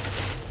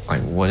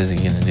 Like, what is he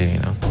gonna do, you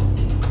know?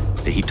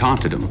 He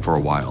taunted him for a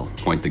while,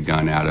 point the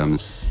gun at him.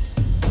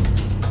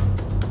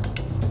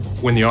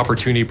 When the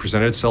opportunity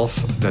presented itself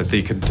that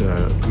they could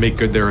make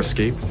good their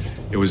escape,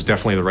 it was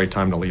definitely the right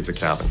time to leave the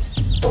cabin.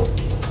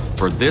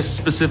 For this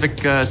specific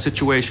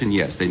situation,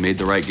 yes, they made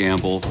the right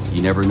gamble.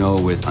 You never know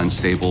with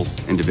unstable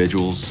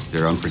individuals.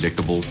 They're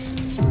unpredictable.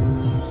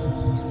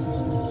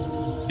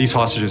 These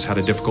hostages had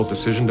a difficult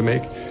decision to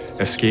make,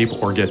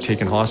 escape or get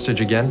taken hostage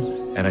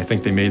again, and I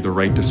think they made the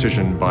right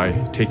decision by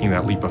taking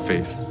that leap of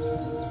faith.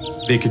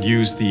 They could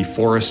use the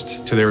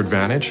forest to their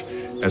advantage.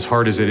 As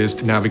hard as it is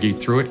to navigate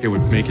through it, it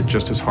would make it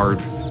just as hard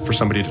for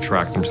somebody to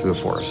track them through the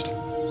forest.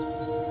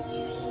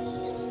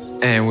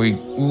 And we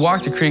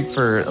walked the creek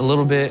for a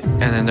little bit,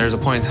 and then there's a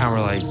point in time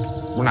where like,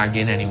 we're not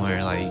getting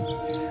anywhere. Like,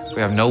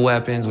 we have no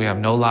weapons, we have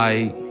no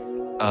light,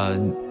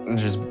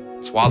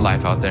 it's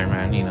wildlife out there,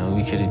 man. You know,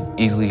 we could have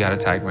easily got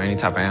attacked by any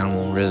type of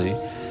animal, really.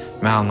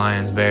 Mountain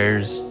lions,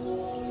 bears,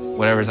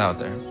 whatever's out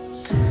there.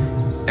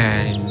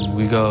 And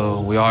we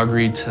all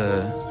agreed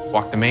to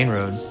walk the main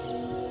road.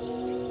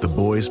 The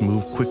boys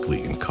move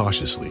quickly and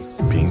cautiously,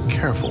 being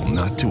careful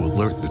not to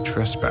alert the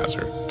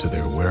trespasser to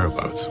their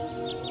whereabouts.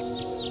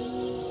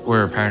 We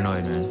were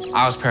paranoid, man.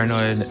 I was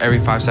paranoid. Every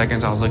 5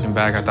 seconds I was looking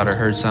back, I thought I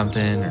heard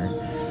something,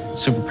 or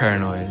super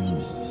paranoid.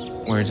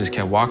 And we just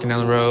kept walking down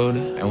the road,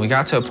 and we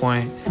got to a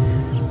point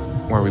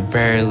where we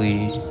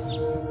barely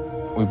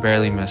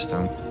missed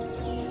him.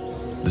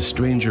 The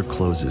stranger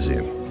closes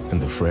in,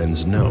 and the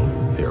friends know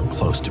they are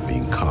close to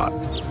being caught,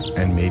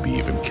 and maybe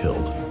even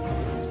killed.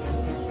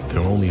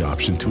 Their only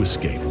option to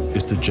escape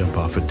is to jump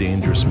off a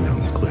dangerous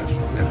mountain cliff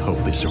and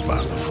hope they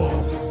survive the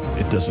fall.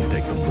 It doesn't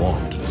take them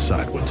long to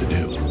decide what to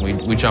do.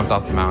 We jumped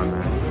off the mountain,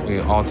 man.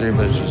 All 3 of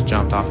us just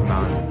jumped off the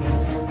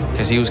mountain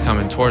because he was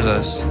coming towards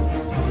us,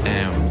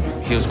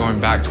 and he was going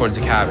back towards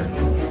the cabin.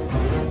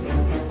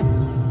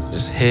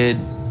 Just hid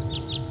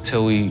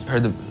till we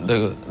heard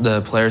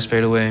the players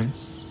fade away.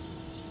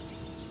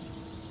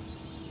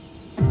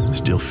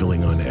 Still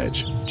feeling on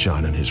edge,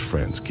 Jon and his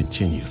friends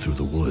continue through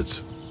the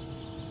woods.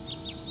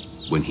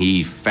 When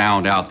he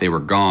found out they were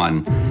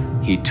gone,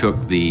 he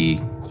took the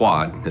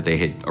quad that they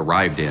had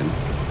arrived in,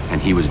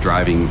 and he was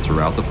driving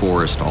throughout the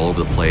forest all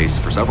over the place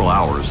for several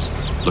hours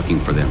looking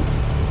for them.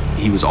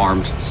 He was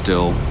armed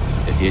still.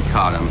 If he had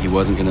caught them, he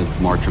wasn't going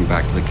to march them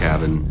back to the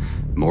cabin.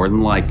 More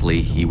than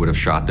likely, he would have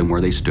shot them where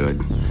they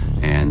stood,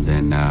 and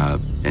then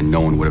and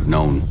no one would have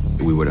known.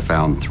 We would have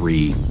found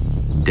 3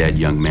 dead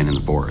young men in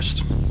the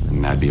forest,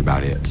 and that'd be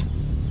about it.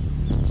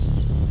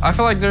 I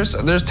feel like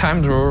there's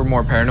times where we're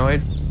more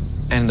paranoid,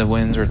 and the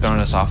winds were throwing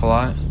us off a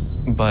lot,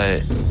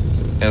 but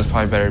it was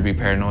probably better to be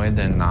paranoid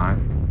than not,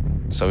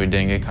 so we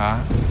didn't get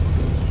caught.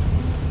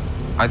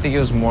 I think it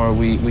was more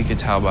we could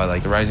tell by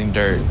like the rising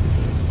dirt.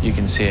 You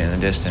can see it in the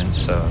distance,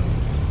 so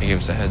it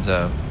gives a heads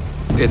up.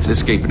 It's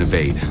escape and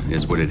evade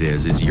is what it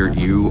is.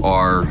 You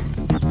are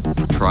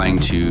trying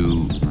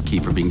to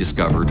keep from being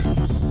discovered.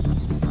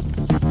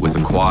 With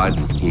a quad,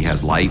 he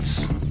has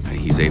lights.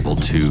 He's able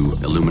to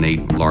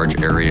illuminate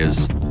large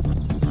areas.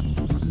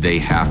 They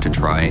have to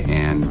try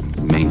and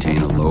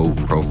maintain a low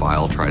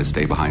profile, try to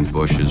stay behind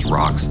bushes,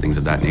 rocks, things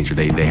of that nature.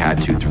 They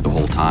had to through the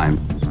whole time.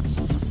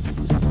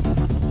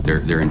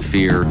 They're in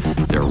fear,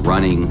 they're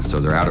running, so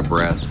they're out of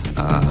breath.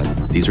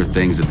 These are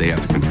things that they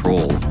have to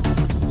control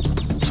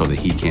so that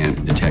he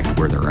can't detect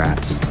where they're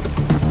at.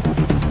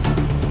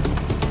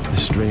 The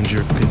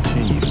stranger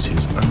continues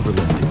his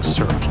unrelenting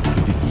search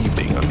through the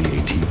evening on the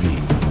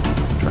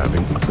ATV,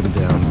 driving up and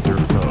down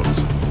dirt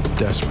roads,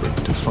 desperate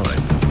to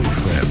find the 3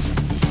 friends.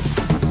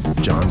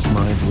 Jon's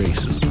mind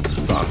races with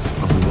the thoughts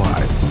of why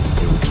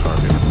they were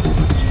targeted.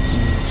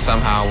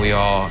 Somehow we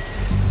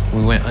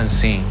went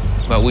unseen,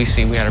 but we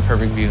had a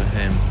perfect view of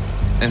him.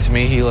 And to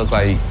me, he looked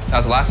like, that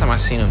was the last time I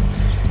seen him.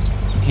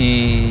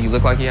 He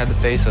looked like he had the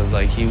face of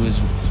like he was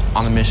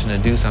on a mission to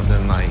do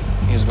something, like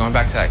he was going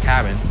back to that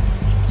cabin.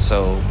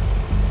 So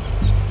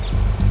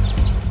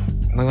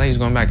looked like he was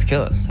going back to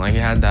kill us. Like, he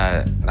had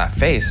that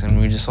face, and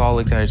we just all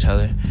looked at each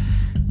other,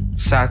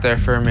 sat there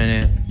for a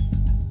minute.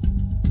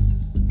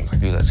 Like,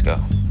 dude, let's go.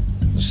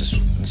 Let's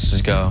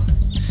just go.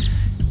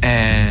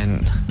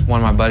 And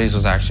one of my buddies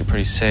was actually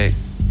pretty sick,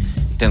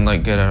 didn't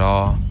look good at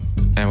all,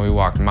 and we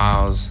walked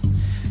miles,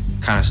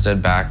 kind of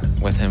stood back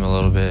with him a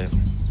little bit.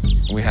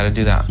 We had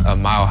to do a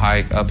mile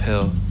hike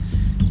uphill,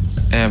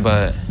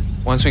 but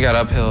once we got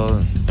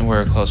uphill and we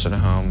were closer to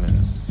home,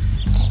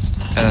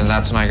 and then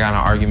that's when I got in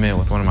an argument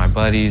with one of my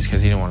buddies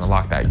because he didn't want to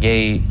lock that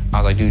gate. I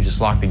was like, dude,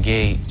 just lock the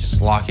gate,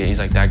 just lock it. He's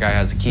like, that guy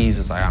has the keys.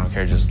 It's like, I don't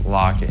care, just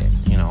lock it.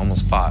 You know,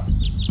 almost fought.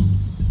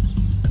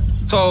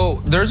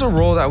 So there's a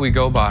rule that we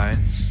go by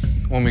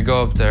when we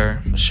go up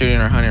there, shooting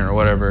or hunting or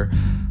whatever.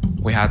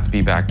 We have to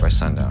be back by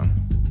sundown.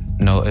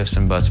 No ifs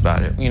and buts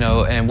about it, you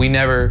know, and we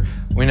never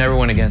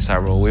went against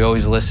that rule. We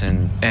always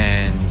listened,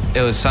 and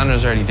sun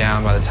was already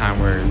down by the time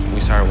where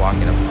we started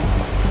walking up.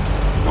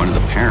 One of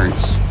the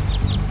parents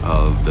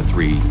of the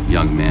 3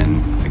 young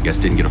men, I guess,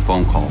 didn't get a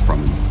phone call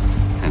from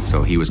him, and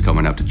so he was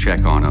coming up to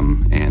check on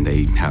him, and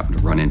they happened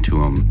to run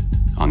into him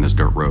on this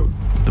dirt road.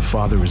 The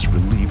father is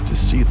relieved to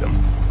see them,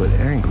 but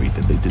angry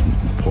that they didn't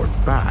report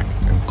back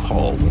and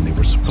call when they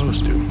were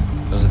supposed to.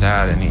 It was a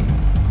dad, and he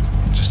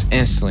just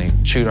instantly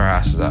chewed our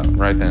asses out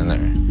right then and there.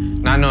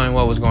 Not knowing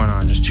what was going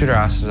on, just chewed our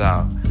asses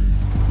out.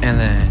 And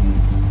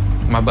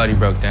then my buddy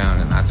broke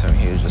down, and that's when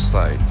he was just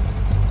like,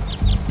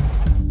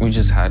 we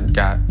just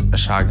got a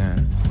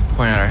shotgun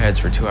pointing at our heads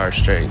for 2 hours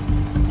straight.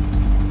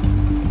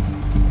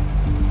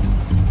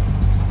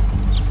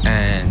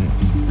 And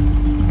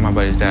my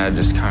buddy's dad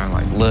just kind of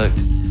like looked,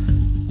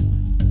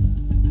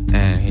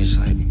 and he's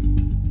like,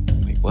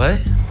 wait, what?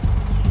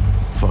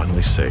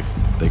 Finally safe,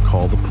 they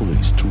call the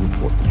police to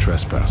report the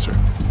trespasser,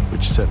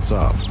 which sets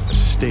off a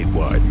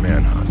statewide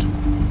manhunt.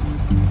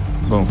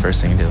 Boom,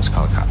 first thing he did was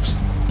call the cops.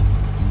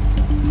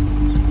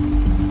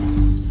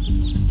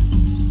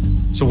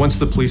 So once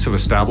the police have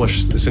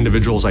established this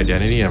individual's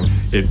identity,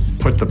 it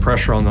put the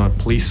pressure on the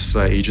police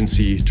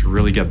agency to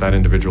really get that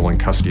individual in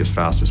custody as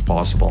fast as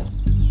possible.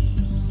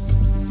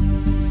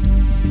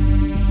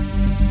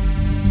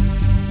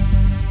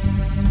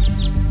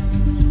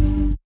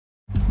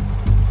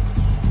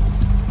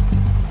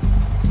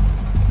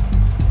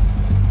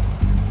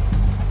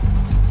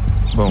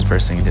 Boom,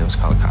 first thing he did was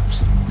call the cops.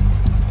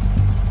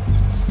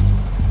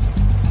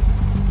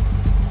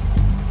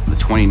 The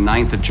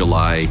 29th of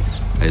July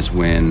is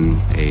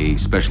when a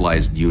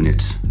specialized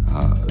unit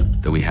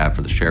that we have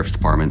for the Sheriff's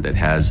Department that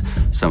has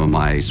some of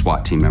my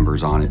SWAT team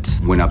members on it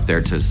went up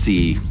there to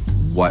see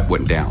what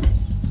went down.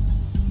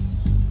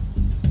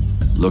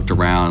 Looked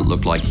around,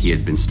 looked like he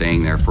had been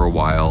staying there for a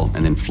while,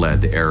 and then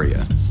fled the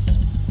area.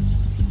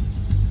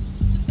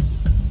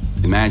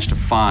 They managed to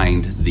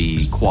find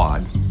the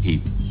quad.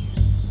 He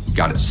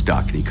got it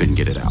stuck and he couldn't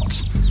get it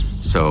out.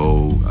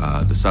 So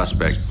the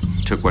suspect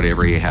took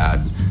whatever he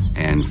had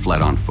and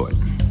fled on foot.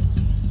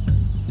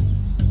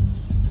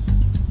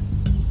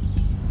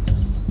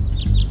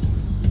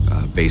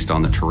 Based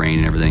on the terrain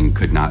and everything,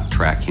 could not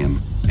track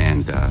him,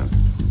 and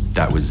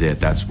that was it.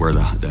 That's where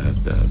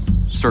the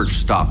search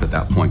stopped at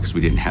that point, because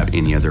we didn't have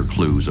any other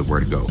clues of where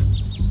to go.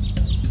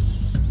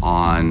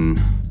 On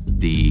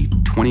the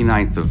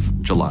 29th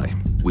of July,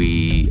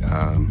 we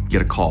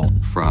get a call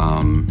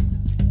from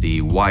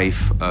the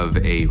wife of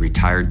a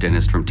retired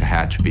dentist from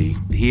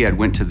Tehachapi. He had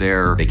went to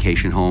their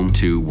vacation home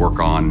to work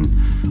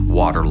on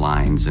water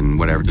lines and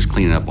whatever, just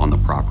cleaning up on the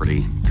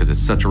property, because it's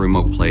such a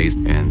remote place,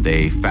 and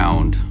they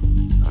found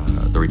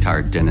the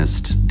retired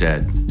dentist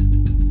dead.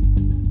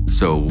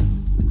 So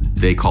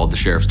they called the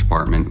Sheriff's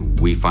Department.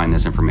 We find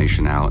this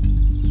information out.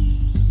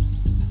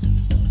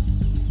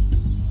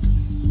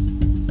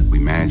 We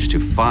managed to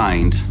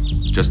find,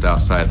 just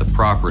outside the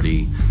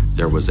property,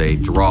 there was a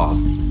draw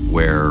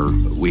where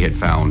we had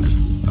found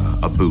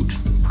a boot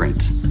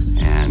print.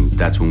 And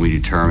that's when we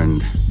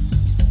determined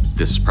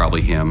this is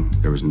probably him.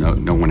 There was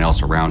no one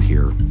else around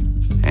here.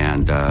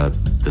 And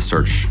the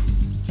search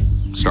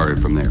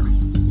started from there.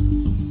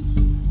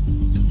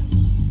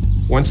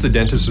 Once the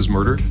dentist is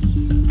murdered,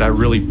 that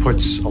really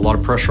puts a lot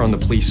of pressure on the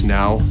police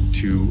now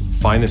to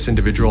find this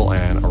individual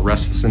and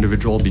arrest this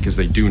individual, because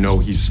they do know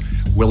he's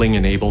willing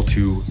and able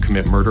to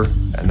commit murder,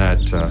 and that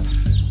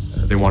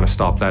they want to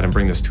stop that and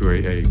bring this to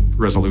a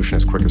resolution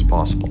as quick as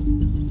possible.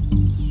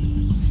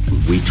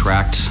 We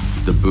tracked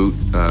the boot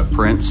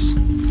prints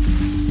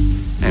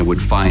and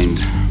would find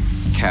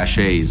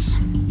caches.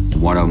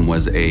 One of them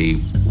was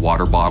a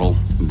water bottle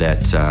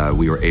that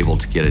we were able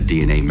to get a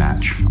DNA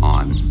match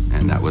on,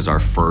 and that was our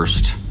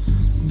first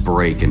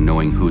break in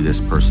knowing who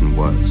this person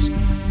was.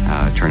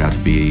 It turned out to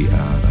be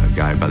a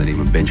guy by the name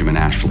of Benjamin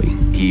Ashley.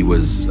 He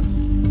was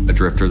a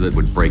drifter that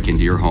would break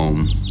into your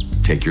home,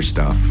 take your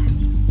stuff,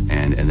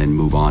 and then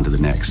move on to the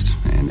next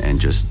and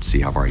just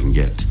see how far he can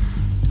get.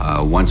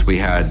 Once we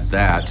had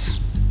that,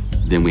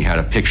 then we had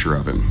a picture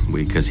of him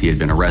because he had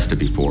been arrested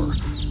before.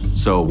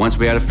 So once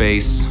we had a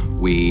face,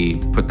 we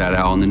put that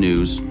out on the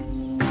news.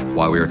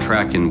 While we were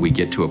tracking, we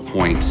get to a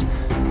point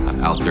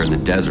out there in the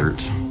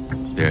desert.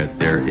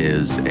 There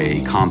is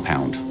a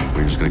compound We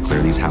were just going to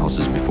clear these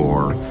houses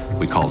before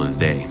we called it a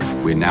day.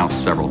 We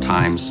announced several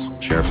times,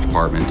 Sheriff's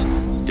Department,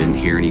 didn't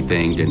hear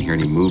anything, didn't hear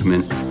any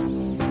movement.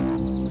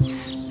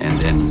 And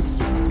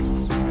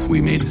then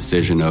we made a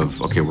decision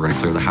of, okay, we're going to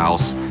clear the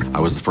house. I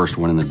was the first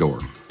one in the door.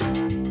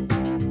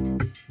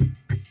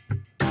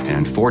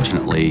 And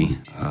fortunately,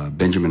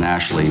 Benjamin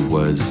Ashley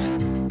was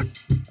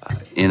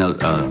in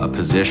a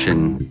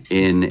position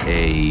in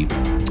a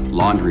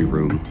laundry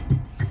room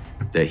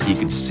that he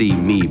could see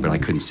me, but I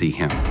couldn't see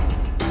him.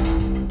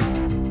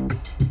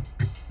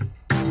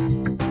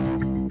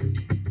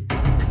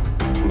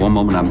 One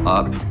moment I'm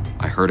up,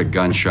 I heard a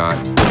gunshot.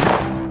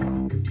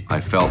 I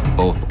felt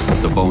both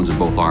the bones of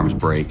both arms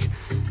break,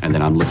 and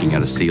then I'm looking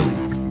at a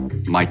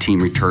ceiling. My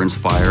team returns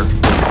fire,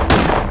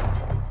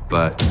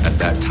 but at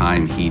that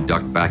time he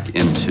ducked back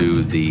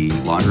into the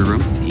laundry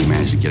room. He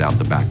managed to get out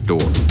the back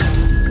door.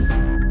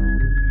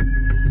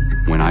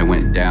 When I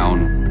went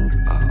down,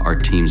 our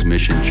team's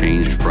mission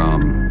changed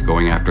from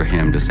going after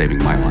him to saving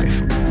my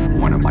life.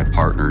 One of my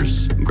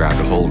partners grabbed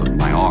a hold of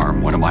my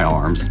arm, one of my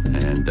arms,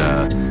 and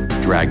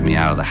dragged me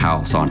out of the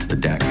house onto the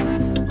deck.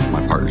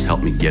 My partners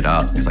helped me get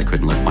up because I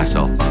couldn't lift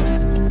myself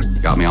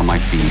up. Got me on my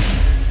feet,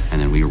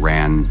 and then we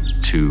ran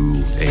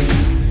to a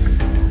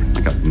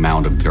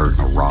mound of dirt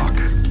and a rock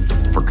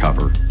for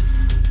cover.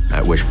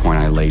 At which point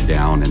I laid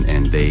down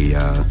and they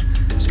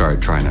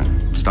started trying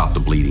to stop the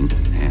bleeding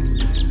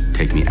and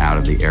take me out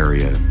of the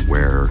area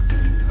where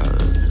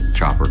a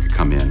chopper could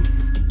come in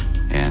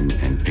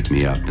and pick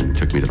me up and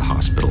took me to the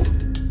hospital.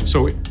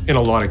 So in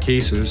a lot of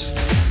cases,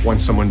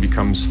 once someone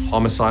becomes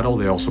homicidal,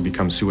 they also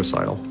become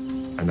suicidal.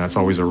 And that's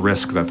always a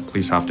risk that the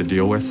police have to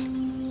deal with.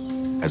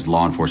 As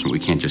law enforcement, we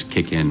can't just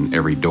kick in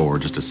every door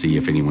just to see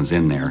if anyone's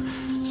in there.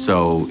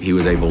 So he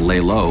was able to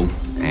lay low,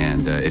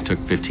 and it took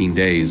 15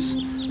 days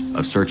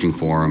of searching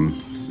for him.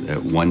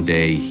 One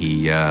day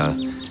he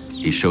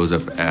shows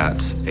up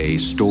at a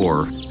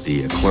store.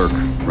 The clerk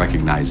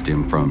recognized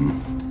him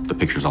from the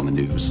pictures on the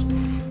news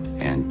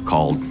and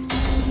called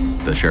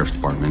the Sheriff's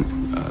Department.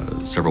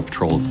 Several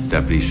patrol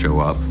deputies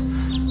show up,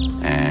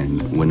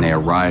 and when they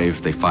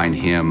arrive, they find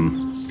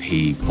him.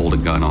 He pulled a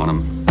gun on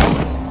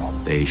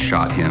him. They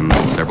shot him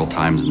several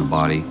times in the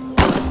body.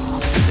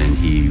 And then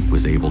he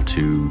was able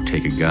to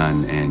take a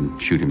gun and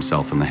shoot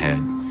himself in the head,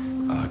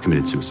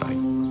 committed suicide.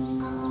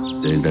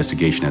 The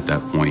investigation at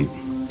that point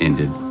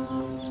ended.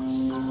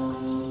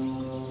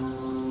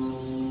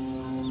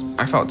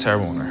 I felt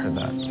terrible when I heard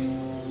that.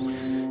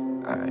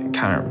 It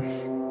kind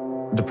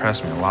of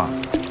depressed me a lot.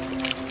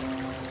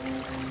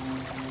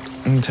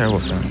 It's a terrible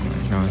feeling,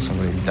 knowing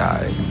somebody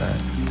died that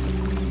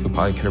we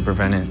probably could have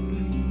prevented.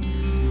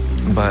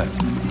 But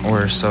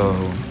we're so,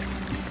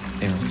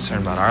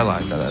 concerned about our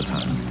lives at that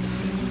time.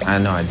 I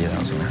had no idea that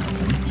was gonna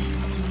happen.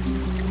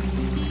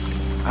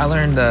 I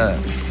learned to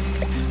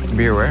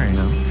be aware,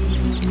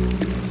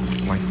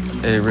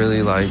 It really,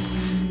 it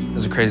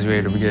was a crazy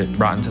way to get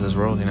brought into this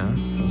world,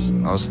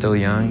 I was still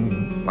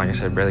young, like I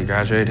said, barely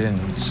graduated, and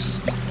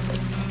just,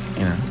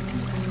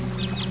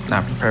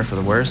 not prepared for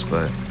the worst,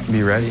 but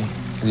be ready,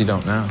 because you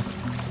don't know.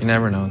 You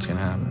never know what's gonna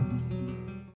happen.